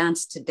 have a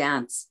dance to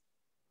dance.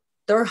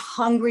 They're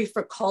hungry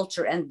for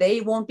culture, and they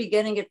won't be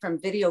getting it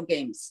from video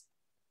games.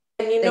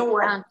 And you know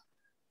what?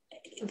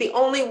 The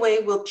only way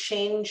we'll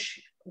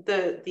change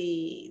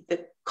the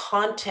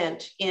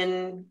content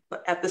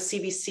at the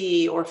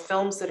CBC or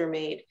films that are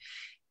made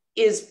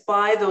is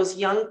by those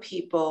young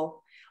people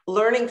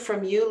learning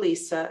from you,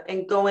 Lisa,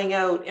 and going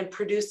out and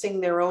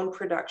producing their own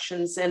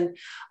productions. And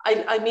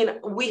I mean,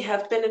 we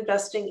have been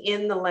investing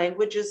in the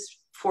languages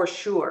for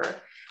sure.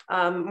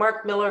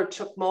 Mark Miller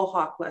took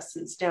Mohawk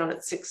lessons down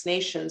at Six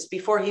Nations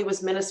before he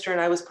was minister and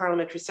I was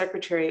parliamentary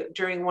secretary.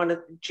 During one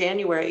of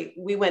January,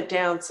 we went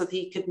down so that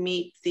he could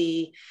meet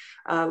the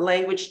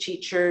language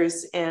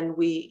teachers, and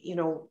we, you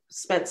know,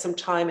 spent some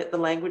time at the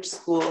language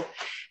school.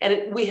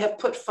 And we have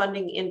put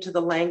funding into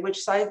the language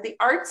side. The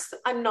arts,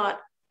 I'm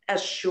not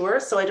as sure,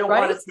 so I don't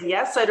want to say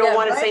yes. I don't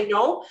want to say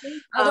no.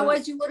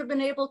 Otherwise, you would have been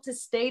able to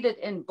state it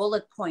in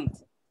bullet point.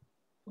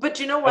 But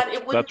you know what?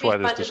 It wouldn't be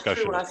funded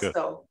through us, good.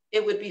 though.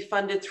 It would be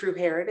funded through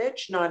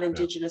Heritage, not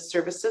Indigenous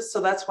Services.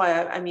 So that's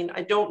why I mean,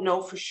 I don't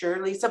know for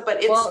sure, Lisa. But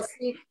it's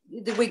see,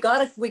 we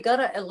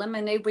gotta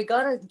eliminate. We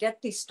gotta get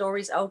these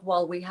stories out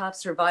while we have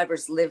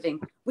survivors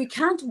living. We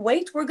can't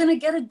wait. We're gonna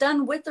get it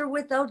done with or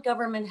without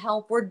government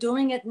help. We're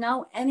doing it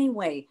now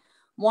anyway.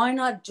 Why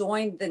not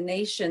join the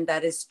nation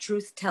that is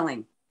truth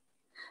telling?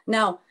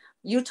 Now,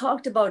 you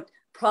talked about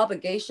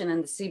propagation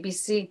and the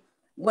CBC.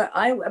 When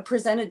I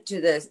presented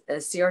to the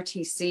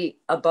CRTC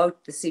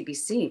about the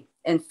CBC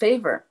in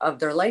favor of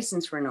their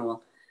license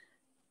renewal,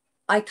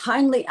 I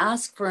kindly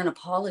asked for an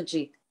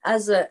apology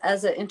as an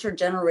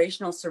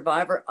intergenerational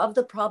survivor of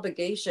the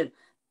propagation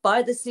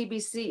by the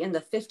CBC in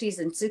the 50s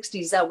and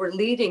 60s that were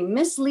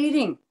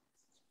misleading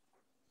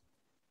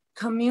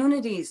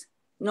communities,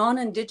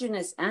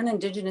 non-Indigenous and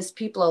Indigenous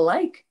people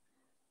alike.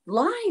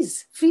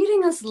 Lies,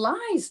 feeding us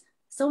lies.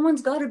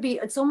 Someone's got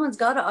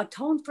to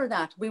atone for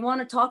that. We want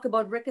to talk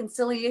about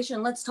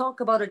reconciliation. Let's talk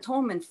about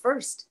atonement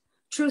first.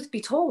 Truth be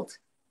told.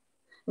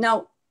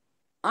 Now,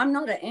 I'm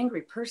not an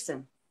angry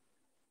person.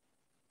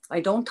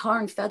 I don't tar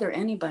and feather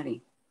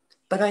anybody,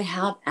 but I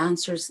have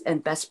answers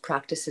and best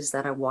practices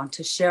that I want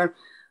to share.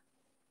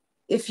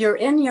 If you're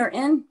in, you're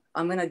in.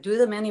 I'm going to do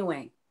them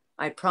anyway.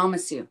 I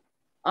promise you.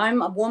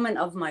 I'm a woman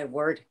of my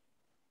word.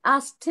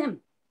 Ask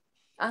Tim.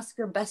 Ask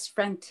your best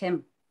friend,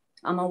 Tim.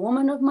 I'm a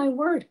woman of my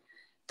word.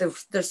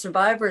 The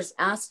survivors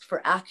asked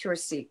for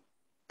accuracy.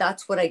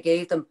 That's what I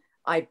gave them.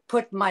 I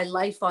put my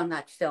life on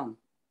that film.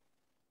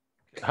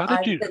 How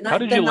did you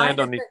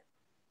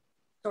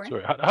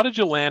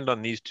land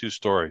on these two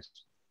stories?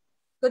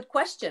 Good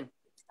question.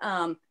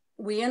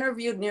 We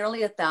interviewed nearly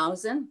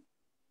 1,000.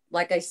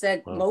 Like I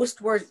said, wow.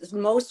 most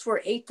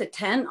were 8 to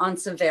 10 on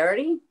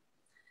severity.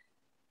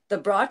 The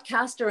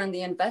broadcaster and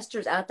the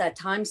investors at that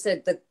time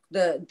said that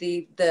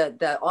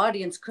the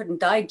audience couldn't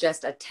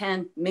digest a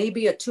 10,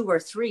 maybe a 2 or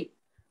 3.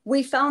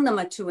 We found them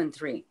a 2 and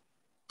 3.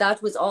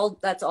 That's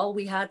all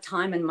we had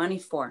time and money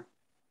for.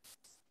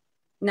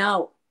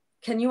 Now,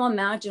 can you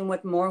imagine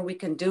what more we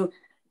can do?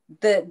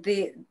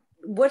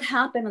 What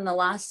happened in the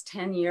last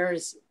 10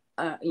 years,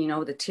 you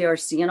know, the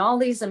TRC and all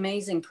these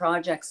amazing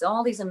projects,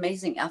 all these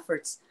amazing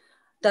efforts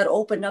that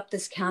opened up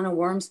this can of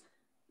worms.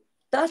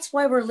 That's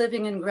why we're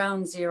living in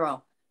ground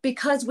zero,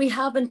 because we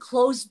haven't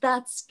closed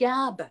that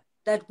scab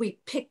that we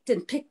picked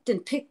and picked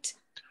and picked.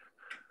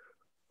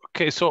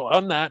 Okay, so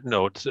on that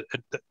note,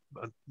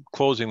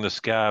 closing the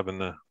scab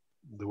and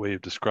the way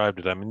you've described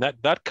it, I mean,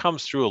 that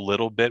comes through a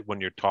little bit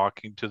when you're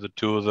talking to the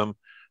two of them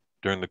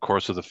during the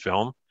course of the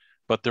film.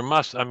 But there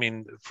must, I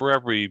mean, for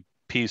every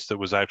piece that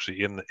was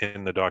actually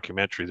in the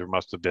documentary, there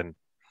must have been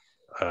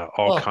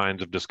all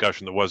kinds of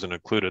discussion that wasn't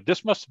included.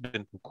 This must have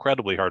been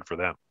incredibly hard for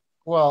them.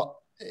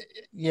 Well,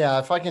 yeah,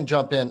 if I can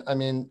jump in, I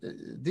mean,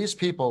 these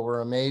people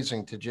were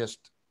amazing to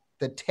just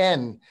the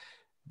 10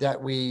 that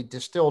we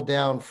distilled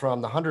down from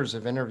the hundreds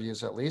of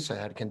interviews that Lisa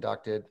had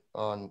conducted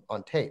on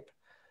tape.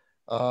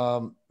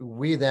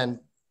 We then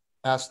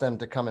asked them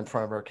to come in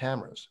front of our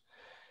cameras.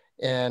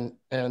 And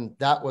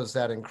that was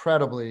that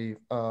incredibly,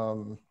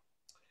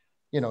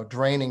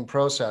 draining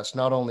process,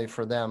 not only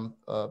for them,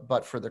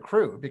 but for the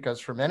crew, because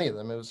for many of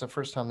them, it was the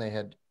first time they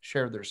had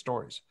shared their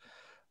stories.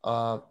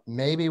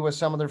 Maybe with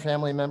some of their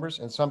family members.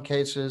 In some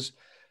cases,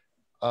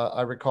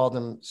 I recall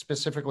them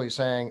specifically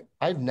saying,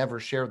 I've never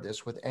shared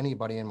this with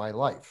anybody in my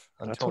life.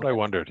 That's what I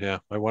wondered. Yeah,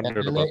 I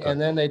wondered about that.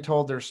 And then they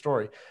told their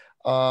story.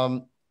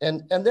 And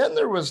then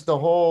there was the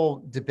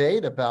whole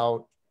debate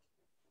about,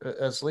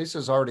 as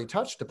Lisa's already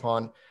touched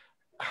upon,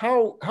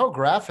 how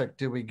graphic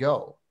do we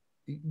go?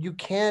 You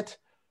can't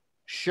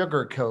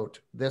sugarcoat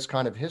this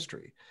kind of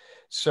history.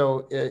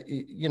 So,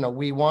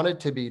 we wanted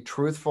to be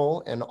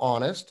truthful and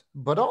honest,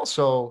 but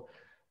also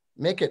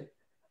make it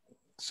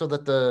so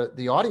that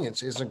the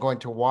audience isn't going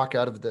to walk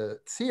out of the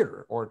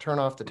theater or turn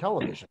off the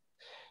television.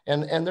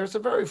 And there's a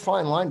very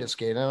fine line to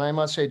skate. And I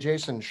must say,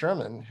 Jason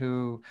Sherman,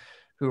 who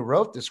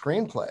wrote the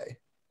screenplay,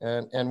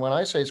 and when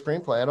I say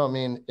screenplay, I don't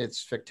mean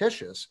it's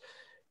fictitious.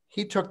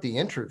 He took the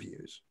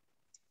interviews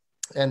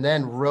and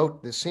then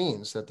wrote the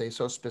scenes that they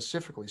so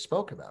specifically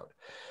spoke about.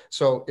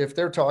 So if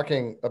they're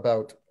talking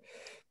about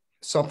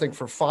something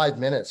for 5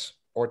 minutes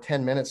or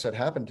 10 minutes that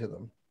happened to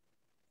them,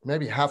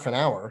 maybe half an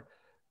hour,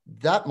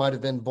 that might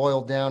have been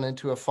boiled down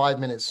into a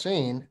 5-minute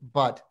scene,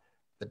 but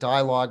the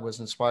dialogue was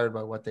inspired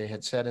by what they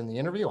had said in the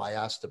interview. I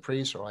asked the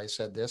priest, or I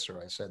said this,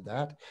 or I said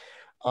that.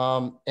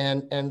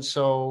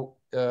 So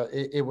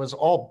it was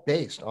all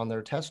based on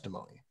their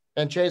testimony.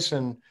 And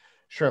Jason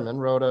Sherman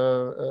wrote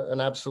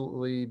an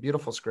absolutely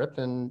beautiful script,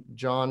 and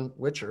John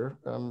Witcher,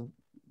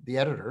 the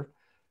editor,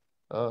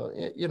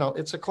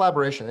 it's a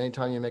collaboration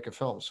anytime you make a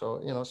film. So,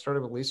 it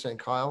started with Lisa and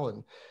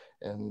Kyle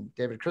and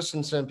David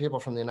Christensen, people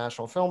from the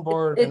National Film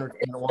Board.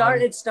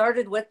 It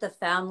started with the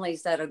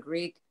families that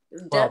agreed.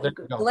 Well,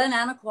 Glenn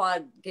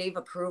Anaquad gave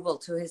approval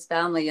to his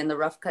family in the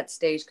rough cut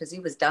stage because he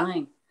was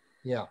dying.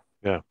 Yeah.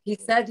 He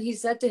said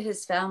to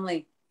his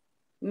family,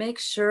 make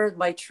sure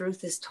my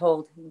truth is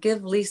told.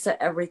 Give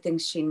Lisa everything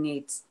she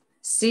needs.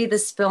 See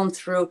this film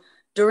through.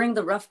 During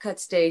the rough cut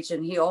stage,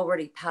 and he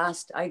already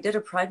passed, I did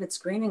a private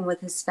screening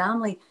with his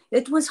family.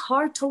 It was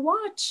hard to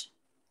watch.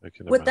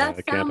 With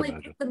that family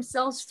put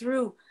themselves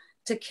through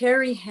to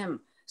carry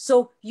him.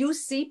 So you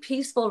see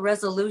peaceful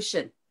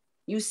resolution.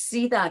 You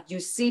see that. You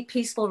see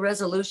peaceful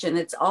resolution.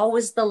 It's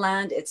always the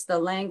land. It's the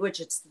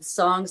language. It's the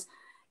songs.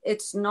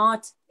 It's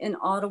not in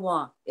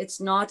Ottawa. It's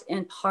not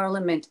in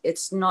Parliament.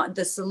 It's not,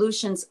 the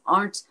solutions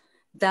aren't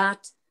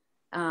that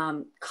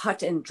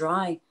cut and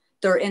dry.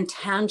 They're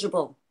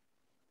intangible.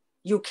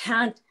 You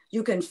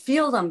can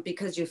feel them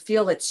because you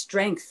feel its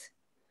strength,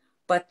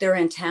 but they're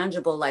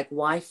intangible like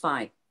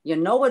Wi-Fi. You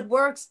know it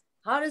works.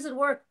 How does it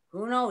work?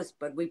 Who knows?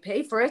 But we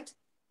pay for it.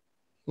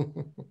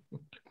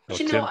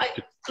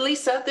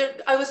 Lisa,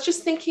 I was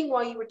just thinking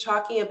while you were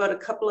talking about a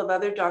couple of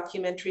other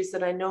documentaries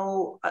that I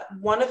know.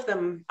 One of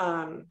them,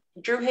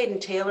 Drew Hayden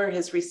Taylor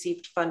has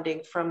received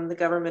funding from the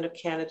Government of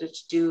Canada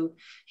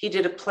he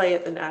did a play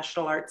at the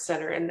National Arts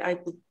Centre, and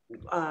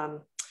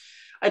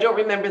I don't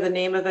remember the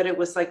name of it. It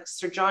was like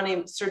Sir John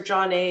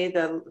A,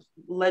 the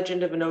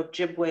legend of an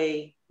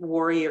Ojibwe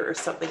warrior or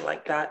something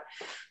like that.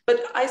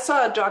 But I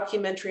saw a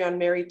documentary on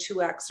Mary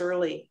 2 Acts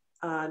Early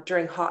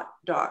during Hot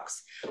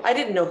Docs. I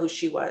didn't know who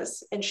she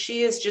was. And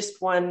she is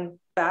just one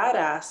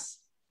badass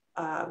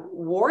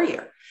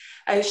warrior.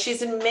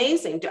 She's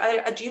amazing. Do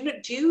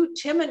you,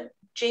 Tim and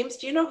James,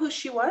 do you know who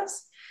she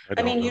was?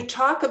 I mean, you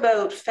talk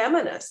about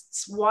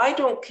feminists. Why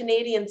don't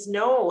Canadians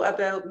know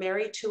about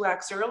Mary 2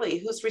 Acts Early,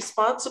 who's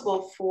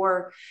responsible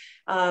for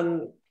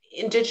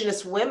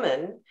Indigenous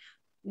women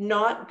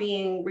not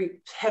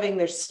having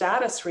their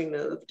status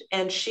removed?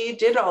 And she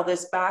did all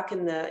this back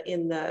in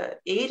the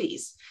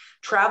 80s,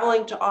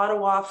 traveling to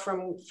Ottawa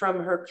from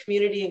her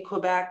community in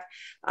Quebec,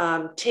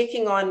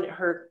 taking on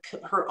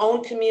her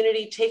own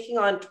community, taking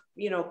on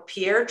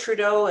Pierre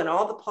Trudeau and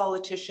all the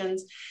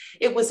politicians.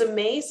 It was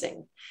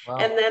amazing. Wow.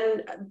 And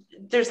then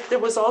there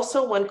was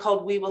also one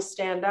called We Will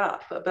Stand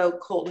Up about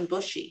Colton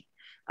Bushy,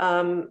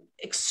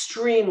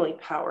 extremely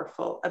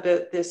powerful,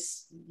 about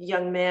this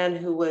young man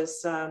who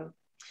was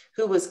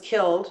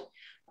killed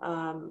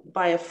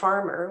by a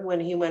farmer when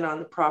he went on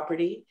the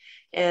property,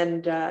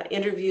 and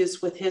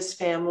interviews with his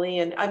family.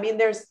 And I mean,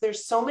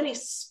 there's so many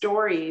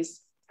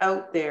stories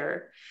out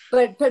there.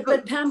 But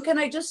Pam, can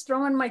I just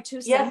throw in my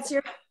 2 cents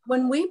here?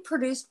 When we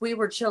produced We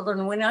Were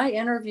Children, when I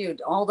interviewed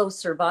all those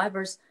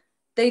survivors,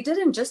 they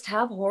didn't just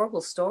have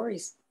horrible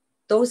stories.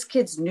 Those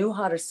kids knew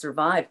how to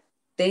survive.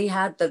 They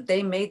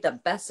made the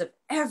best of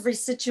every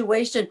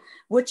situation.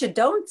 What you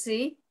don't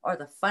see are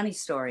the funny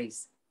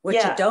stories. What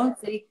you don't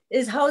see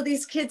is how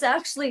these kids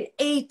actually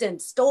ate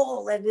and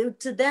stole. And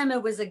to them,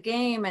 it was a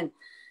game. And,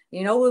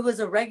 it was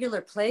a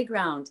regular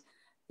playground.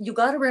 You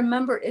got to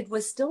remember, it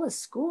was still a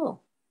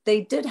school.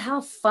 They did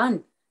have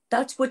fun.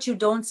 That's what you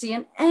don't see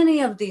in any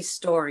of these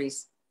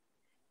stories.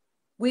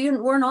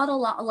 We're not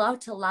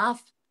allowed to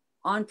laugh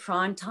on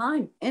prime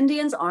time.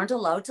 Indians aren't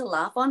allowed to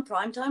laugh on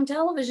primetime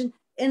television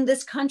in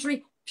this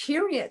country,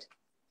 period.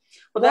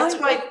 Well,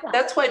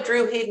 that's why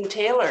Drew Hayden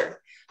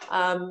Taylor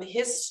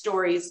his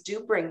stories do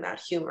bring that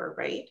humor,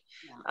 right?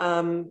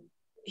 Yeah.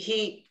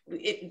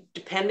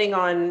 Depending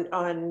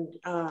on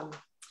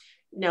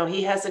no,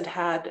 he hasn't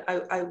had,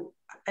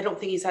 I don't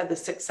think he's had the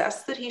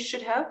success that he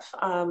should have.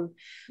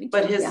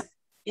 But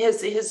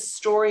his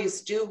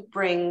stories do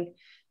bring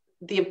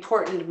the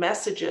important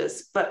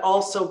messages, but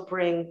also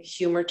bring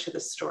humor to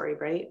the story,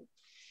 right?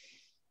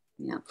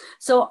 Yeah.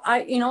 So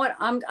you know what,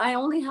 I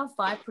only have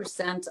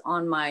 5%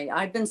 on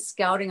I've been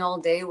scouting all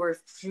day.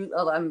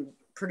 I'm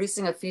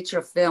producing a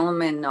feature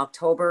film in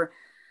October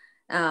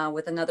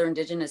with another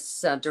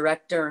Indigenous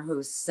director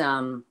who's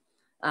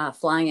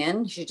flying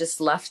in. She just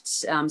left.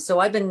 So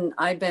I've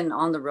been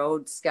on the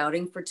road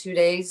scouting for 2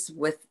 days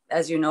with,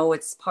 as you know,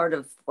 it's part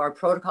of our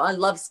protocol. I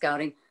love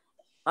scouting.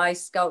 I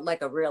scout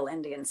like a real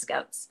Indian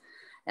scouts.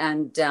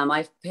 And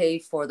I pay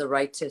for the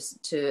right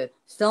to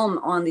film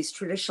on these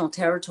traditional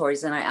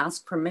territories, and I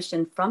ask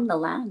permission from the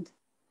land.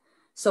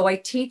 So I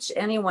teach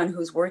anyone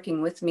who's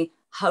working with me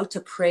how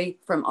to pray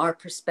from our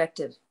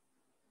perspective.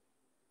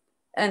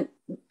 And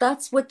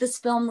that's what this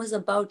film was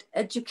about,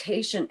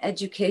 education,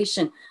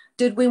 education.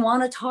 Did we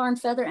want to tar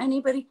and feather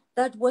anybody?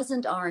 That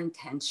wasn't our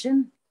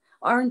intention.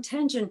 Our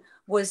intention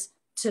was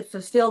to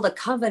fulfill the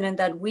covenant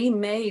that we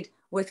made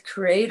with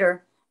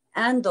Creator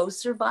and those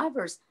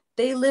survivors.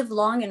 They lived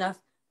long enough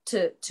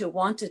to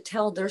want to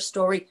tell their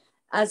story.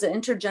 As an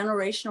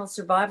intergenerational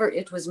survivor,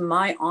 it was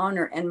my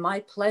honor and my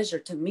pleasure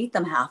to meet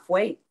them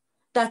halfway.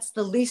 That's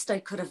the least I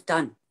could have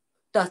done.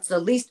 That's the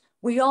least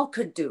we all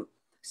could do.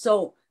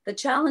 So the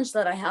challenge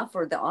that I have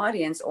for the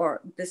audience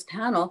or this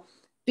panel,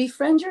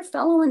 befriend your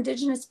fellow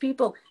Indigenous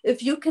people.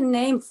 If you can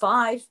name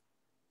 5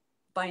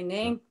 by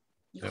name,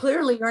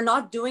 clearly you're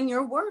not doing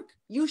your work.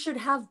 You should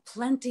have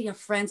plenty of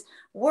friends.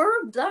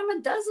 We're a dime a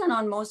dozen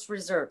on most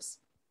reserves.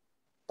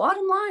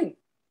 Bottom line,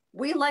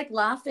 we like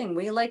laughing.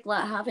 We like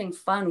having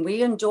fun.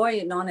 We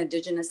enjoy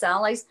non-Indigenous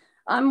allies.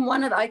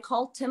 I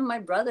call Tim my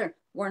brother.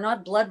 We're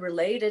not blood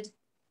related,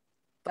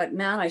 but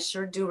man, I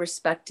sure do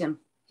respect him.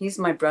 He's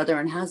my brother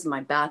and has my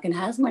back and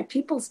has my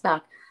people's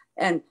back.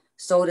 And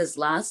so does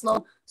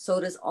Laszlo. So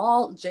does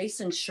all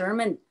Jason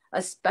Sherman,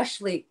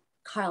 especially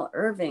Kyle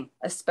Irving,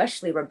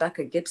 especially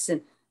Rebecca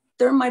Gibson.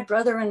 They're my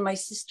brother and my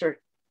sister.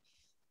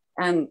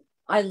 And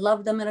I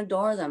love them and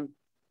adore them.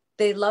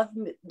 They love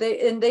me,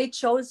 they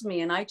chose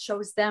me and I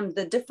chose them.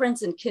 The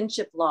difference in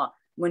kinship law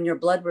when you're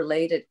blood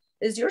related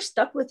is you're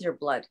stuck with your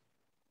blood.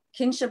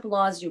 Kinship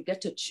laws, you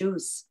get to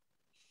choose.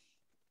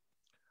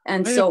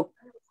 And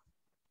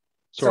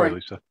sorry,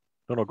 Lisa.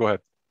 No, go ahead.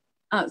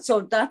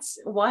 So that's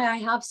why I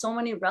have so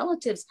many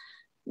relatives,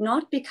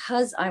 not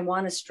because I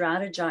want to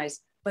strategize,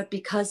 but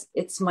because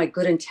it's my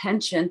good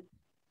intention,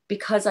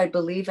 because I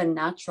believe in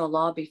natural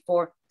law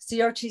before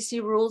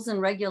CRTC rules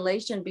and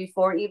regulation,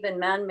 before even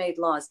man-made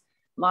laws.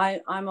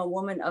 I'm a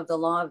woman of the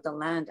law of the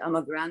land. I'm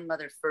a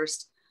grandmother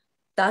first.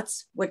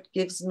 That's what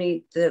gives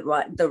me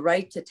the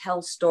right to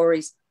tell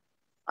stories.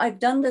 I've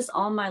done this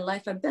all my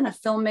life. I've been a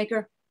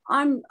filmmaker.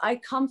 I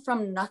come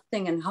from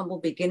nothing and humble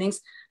beginnings.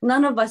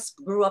 None of us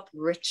grew up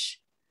rich.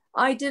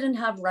 I didn't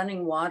have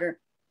running water.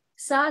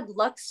 Sad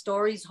luck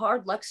stories,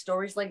 hard luck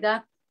stories like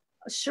that.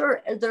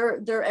 Sure,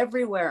 they're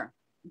everywhere,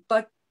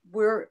 but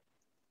we're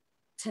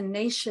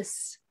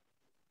tenacious.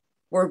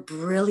 We're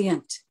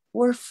brilliant.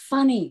 We're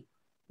funny.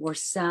 We're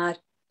sad.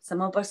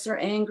 Some of us are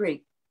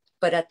angry,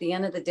 but at the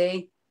end of the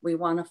day, we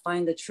want to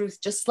find the truth,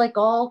 just like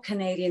all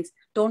Canadians.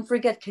 Don't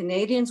forget,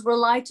 Canadians were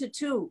lied to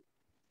too,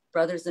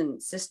 brothers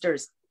and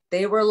sisters.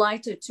 They were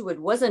lied to too. It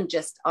wasn't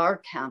just our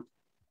camp.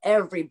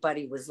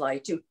 Everybody was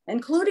lied to,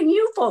 including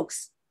you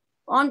folks.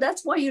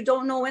 That's why you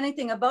don't know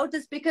anything about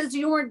this, because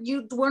you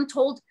weren't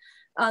told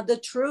the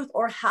truth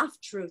or half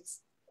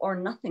truths or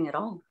nothing at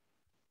all.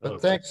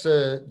 But thanks,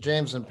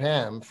 James and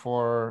Pam,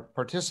 for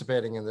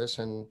participating in this.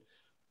 And,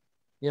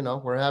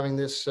 we're having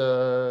this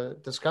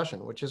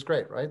discussion, which is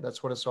great, right?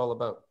 That's what it's all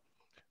about.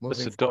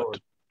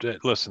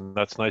 Listen,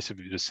 that's nice of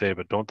you to say,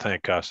 but don't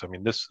thank us. I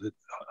mean,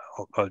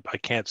 I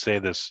can't say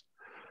this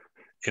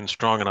in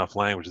strong enough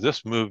language.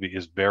 This movie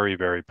is very,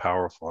 very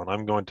powerful. And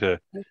I'm going to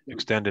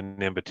extend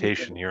an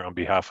invitation here on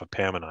behalf of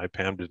Pam and I.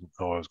 Pam didn't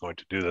know I was going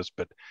to do this,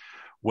 but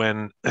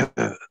when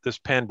this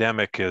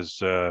pandemic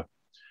has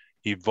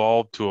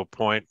evolved to a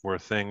point where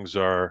things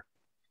are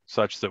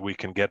such that we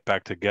can get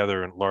back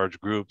together in large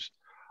groups,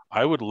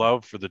 I would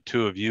love for the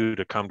two of you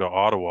to come to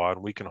Ottawa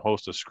and we can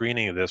host a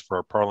screening of this for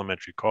our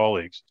parliamentary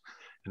colleagues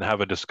and have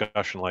a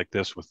discussion like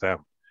this with them.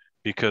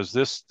 Because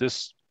this,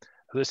 as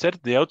I said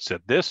at the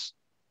outset, this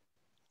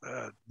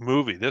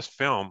movie, this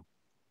film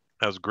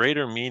has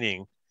greater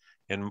meaning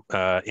and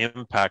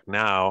impact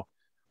now,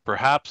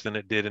 perhaps, than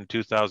it did in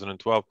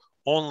 2012,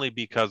 only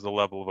because the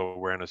level of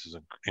awareness has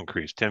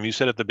increased. Tim, you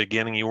said at the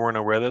beginning you weren't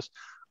aware of this.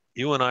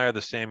 You and I are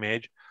the same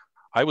age.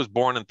 I was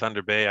born in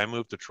Thunder Bay. I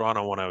moved to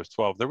Toronto when I was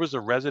 12. There was a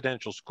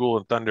residential school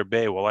in Thunder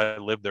Bay while I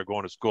lived there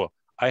going to school.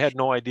 I had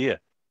no idea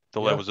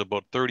till I was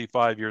about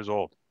 35 years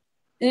old.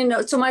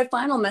 So my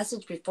final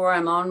message before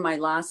I'm on my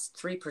last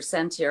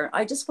 3% here,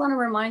 I just want to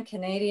remind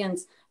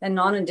Canadians and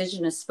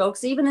non-Indigenous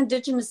folks, even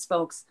Indigenous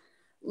folks,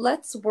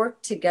 let's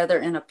work together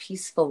in a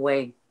peaceful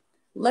way.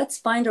 Let's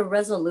find a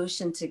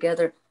resolution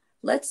together.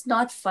 Let's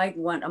not fight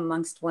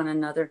amongst one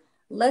another.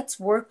 Let's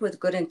work with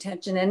good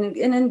intention and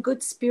in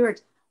good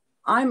spirit.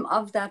 I'm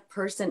of that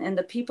person, and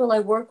the people I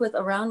work with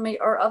around me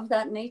are of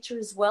that nature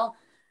as well.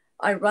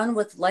 I run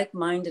with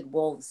like-minded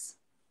wolves.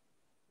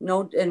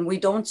 No, and we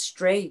don't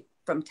stray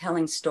from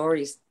telling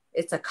stories.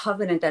 It's a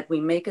covenant that we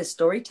make as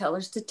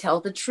storytellers to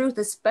tell the truth,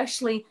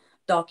 especially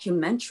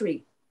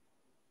documentary.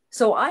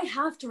 So I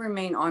have to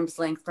remain arm's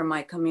length from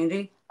my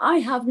community. I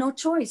have no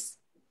choice.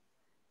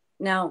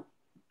 Now,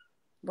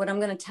 what I'm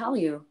going to tell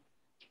you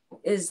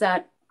is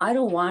that I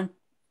don't want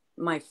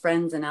my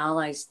friends and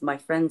allies, my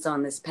friends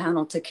on this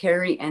panel, to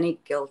carry any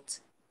guilt.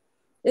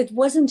 It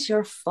wasn't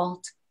your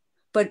fault.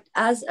 But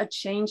as a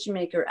change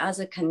maker, as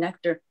a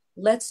connector,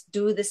 let's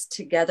do this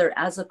together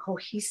as a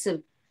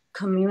cohesive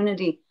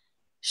community.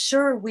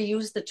 Sure, we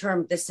use the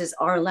term, this is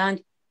our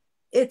land.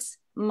 It's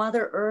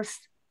Mother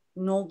Earth.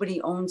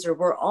 Nobody owns her.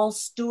 We're all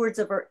stewards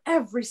of her,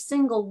 every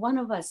single one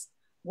of us.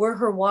 We're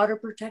her water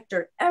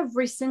protector,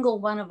 every single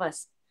one of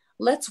us.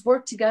 Let's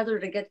work together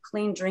to get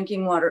clean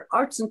drinking water,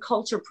 arts and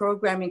culture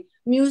programming,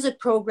 music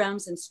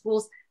programs in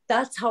schools.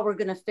 That's how we're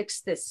going to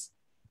fix this.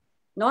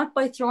 Not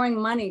by throwing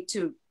money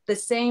to the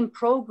same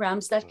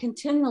programs that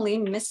continually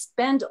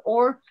misspend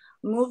or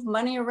move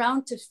money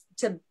around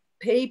to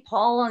pay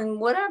Paul and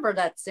whatever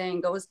that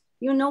saying goes.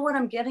 You know what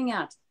I'm getting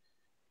at.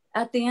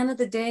 At the end of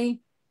the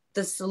day,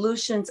 the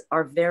solutions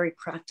are very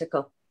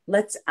practical.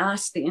 Let's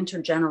ask the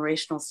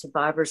intergenerational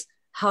survivors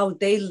how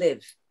they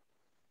live,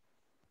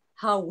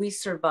 how we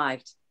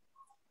survived,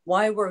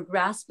 why we're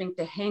grasping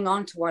to hang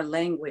on to our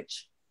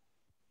language.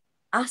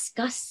 Ask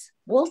us.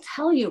 We'll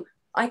tell you.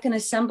 I can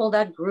assemble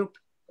that group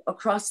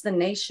across the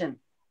nation.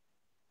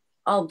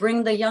 I'll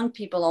bring the young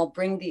people. I'll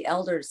bring the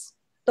elders,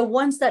 the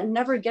ones that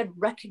never get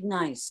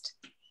recognized.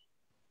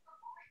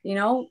 You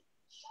know,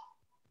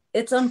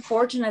 it's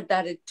unfortunate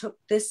that it took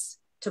this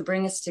to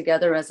bring us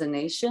together as a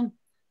nation,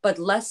 but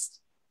let's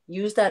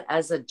use that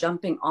as a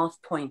jumping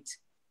off point.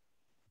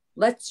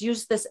 Let's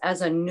use this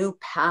as a new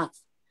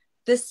path.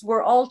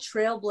 We're all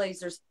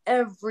trailblazers,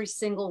 every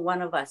single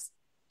one of us.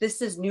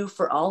 This is new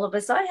for all of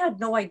us. I had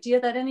no idea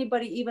that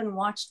anybody even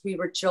watched We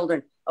Were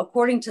Children,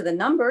 according to the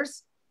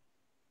numbers.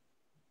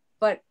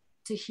 But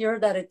to hear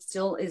that it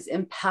still is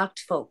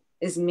impactful,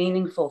 is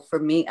meaningful for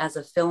me as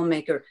a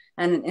filmmaker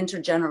and an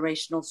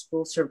intergenerational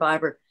school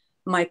survivor.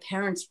 My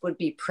parents would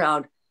be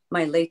proud,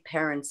 my late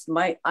parents.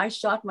 I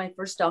shot my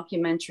first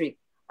documentary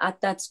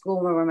at that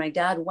school where my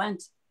dad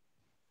went.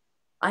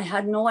 I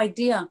had no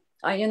idea.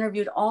 I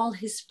interviewed all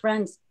his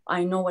friends.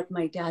 I know what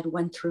my dad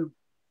went through.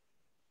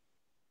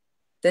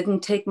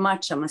 Didn't take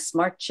much. I'm a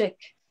smart chick.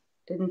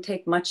 Didn't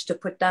take much to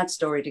put that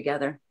story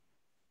together.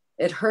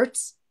 It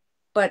hurts,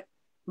 but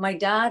my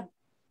dad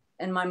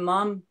and my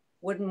mom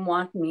wouldn't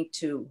want me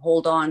to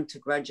hold on to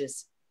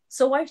grudges.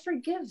 So I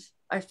forgive.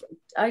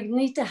 I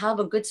need to have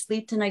a good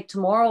sleep tonight.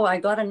 Tomorrow, I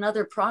got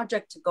another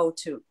project to go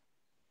to.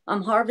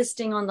 I'm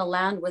harvesting on the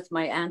land with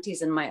my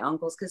aunties and my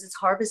uncles because it's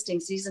harvesting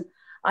season.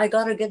 I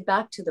got to get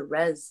back to the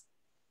res.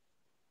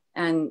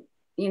 And,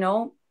 you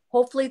know,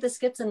 hopefully this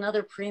gets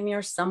another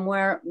premiere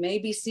somewhere.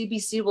 Maybe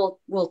CBC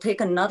will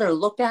take another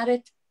look at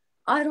it.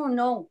 I don't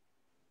know.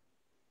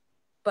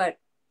 But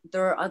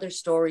there are other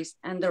stories,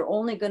 and they're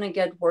only going to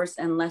get worse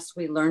unless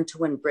we learn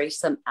to embrace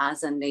them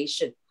as a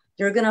nation.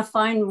 You're going to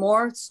find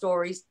more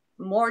stories,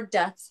 more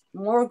deaths,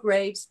 more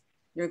graves.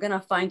 You're going to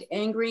find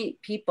angry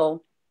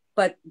people,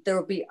 but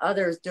there'll be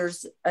others.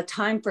 There's a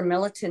time for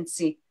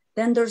militancy.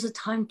 Then there's a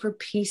time for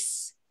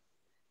peace.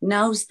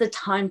 Now's the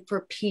time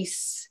for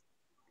peace.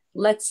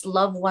 Let's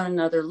love one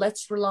another.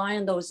 Let's rely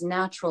on those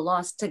natural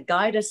laws to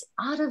guide us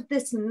out of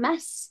this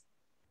mess.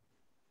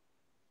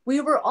 We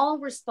were all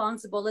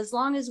responsible as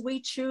long as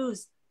we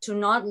choose to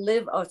not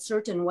live a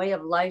certain way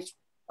of life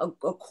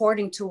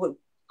according to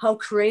how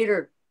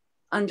Creator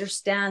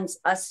understands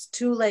us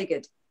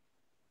two-legged.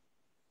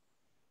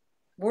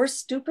 We're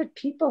stupid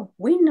people.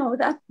 We know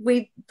that.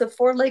 The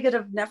four-legged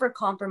have never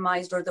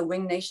compromised, or the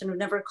winged nation have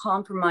never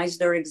compromised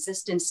their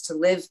existence to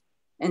live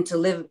and to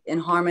live in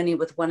harmony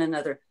with one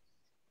another.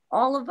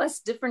 All of us,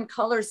 different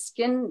colors,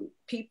 skin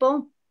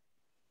people,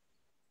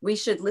 we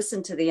should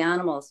listen to the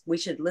animals. We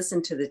should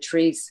listen to the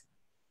trees.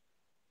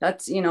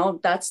 That's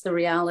the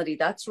reality.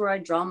 That's where I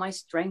draw my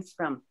strength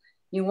from.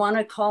 You want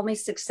to call me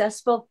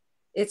successful?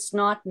 It's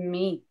not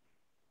me.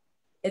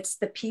 It's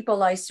the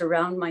people I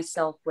surround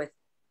myself with.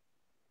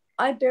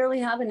 I barely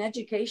have an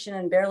education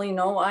and barely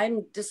know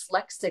I'm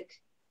dyslexic.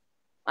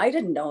 I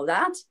didn't know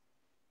that,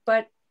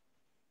 but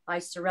I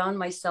surround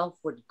myself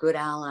with good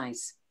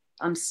allies.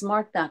 I'm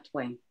smart that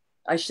way.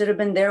 I should have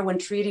been there when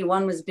Treaty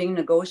 1 was being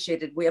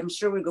negotiated. I'm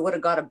sure we would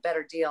have got a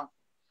better deal.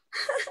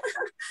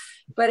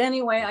 But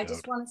anyway, I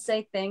just want to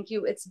say thank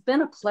you. It's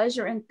been a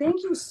pleasure. And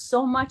thank you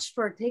so much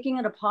for taking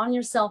it upon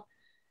yourself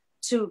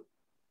to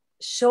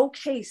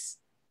showcase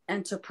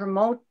and to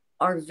promote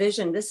our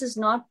vision. This is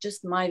not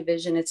just my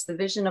vision. It's the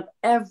vision of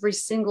every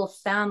single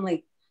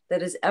family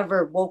that has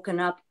ever woken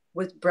up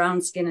with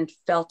brown skin and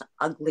felt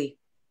ugly.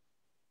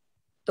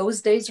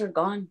 Those days are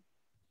gone.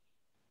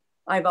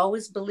 I've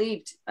always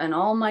believed in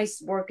all my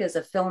work as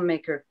a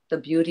filmmaker, the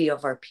beauty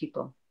of our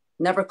people.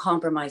 Never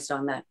compromised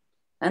on that.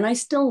 And I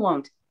still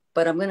won't,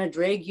 but I'm going to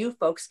drag you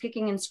folks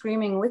kicking and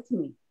screaming with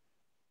me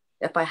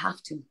if I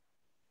have to.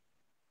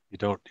 You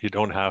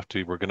don't have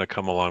to. We're going to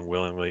come along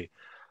willingly.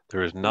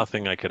 There is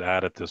nothing I could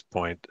add at this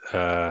point.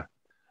 I'm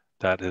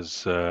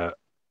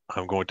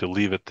going to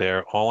leave it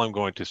there. All I'm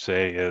going to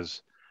say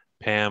is,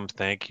 Pam,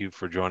 thank you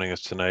for joining us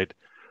tonight.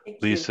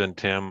 Thank Lisa you. and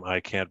Tim, I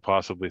can't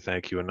possibly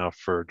thank you enough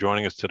for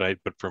joining us tonight,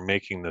 but for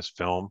making this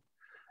film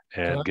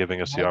and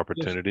giving us the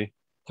opportunity.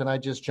 Can I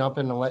just jump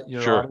in and let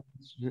your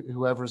audience,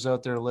 whoever's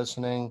out there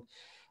listening,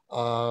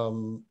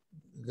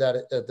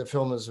 that the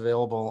film is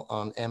available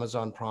on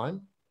Amazon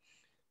Prime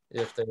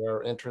if they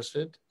are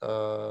interested.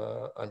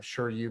 I'm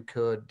sure you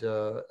could,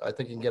 I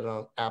think you can get it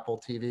on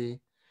Apple TV.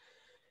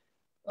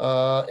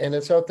 And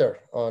it's out there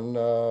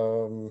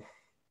on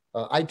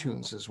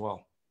iTunes as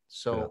well.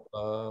 So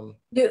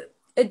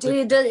I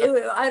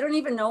don't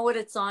even know what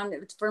it's on.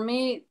 For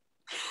me,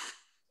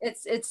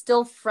 it's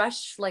still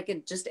fresh, like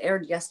it just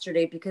aired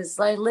yesterday, because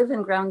I live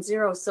in Ground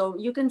Zero. So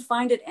you can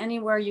find it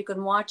anywhere. You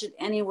can watch it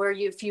anywhere.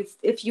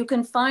 If you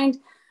can find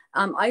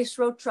Ice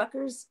Road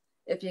Truckers,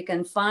 if you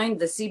can find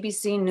the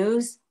CBC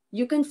News,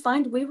 you can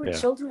find We Were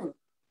Children.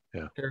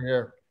 Yeah.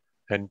 Here.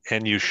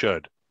 And you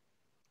should.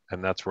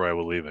 And that's where I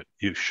will leave it.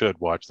 You should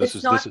watch. This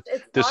is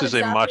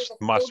a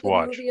must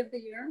watch. Movie of the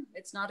year.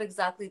 It's not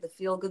exactly the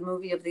feel-good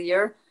movie of the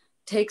year.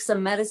 Take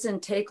some medicine,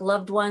 take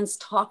loved ones,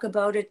 talk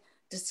about it,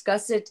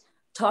 discuss it,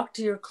 talk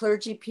to your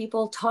clergy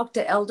people, talk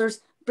to elders,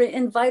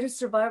 invite a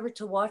survivor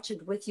to watch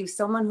it with you,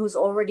 someone who's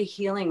already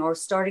healing or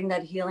starting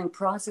that healing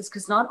process,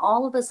 because not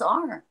all of us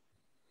are.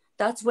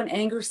 That's when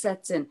anger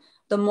sets in.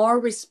 The more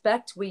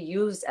respect we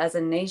use as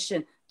a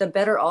nation, the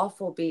better off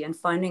we'll be in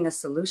finding a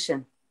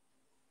solution.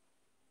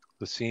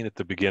 The scene at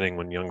the beginning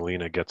when young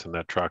Lena gets in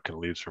that truck and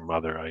leaves her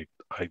mother,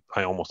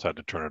 I almost had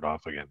to turn it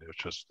off again. It was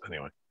just,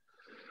 anyway.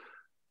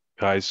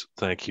 Guys,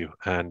 thank you.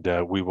 And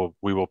we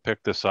will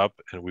pick this up,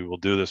 and we will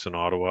do this in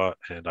Ottawa.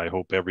 And I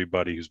hope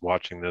everybody who's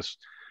watching this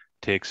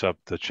takes up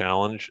the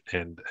challenge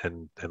and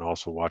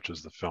also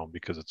watches the film,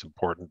 because it's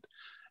important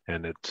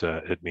and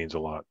it means a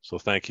lot. So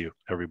thank you,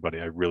 everybody.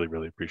 I really,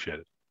 really appreciate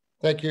it.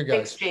 Thank you, guys.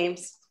 Thanks,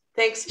 James.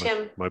 Thanks,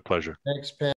 Tim. My pleasure. Thanks, Pam.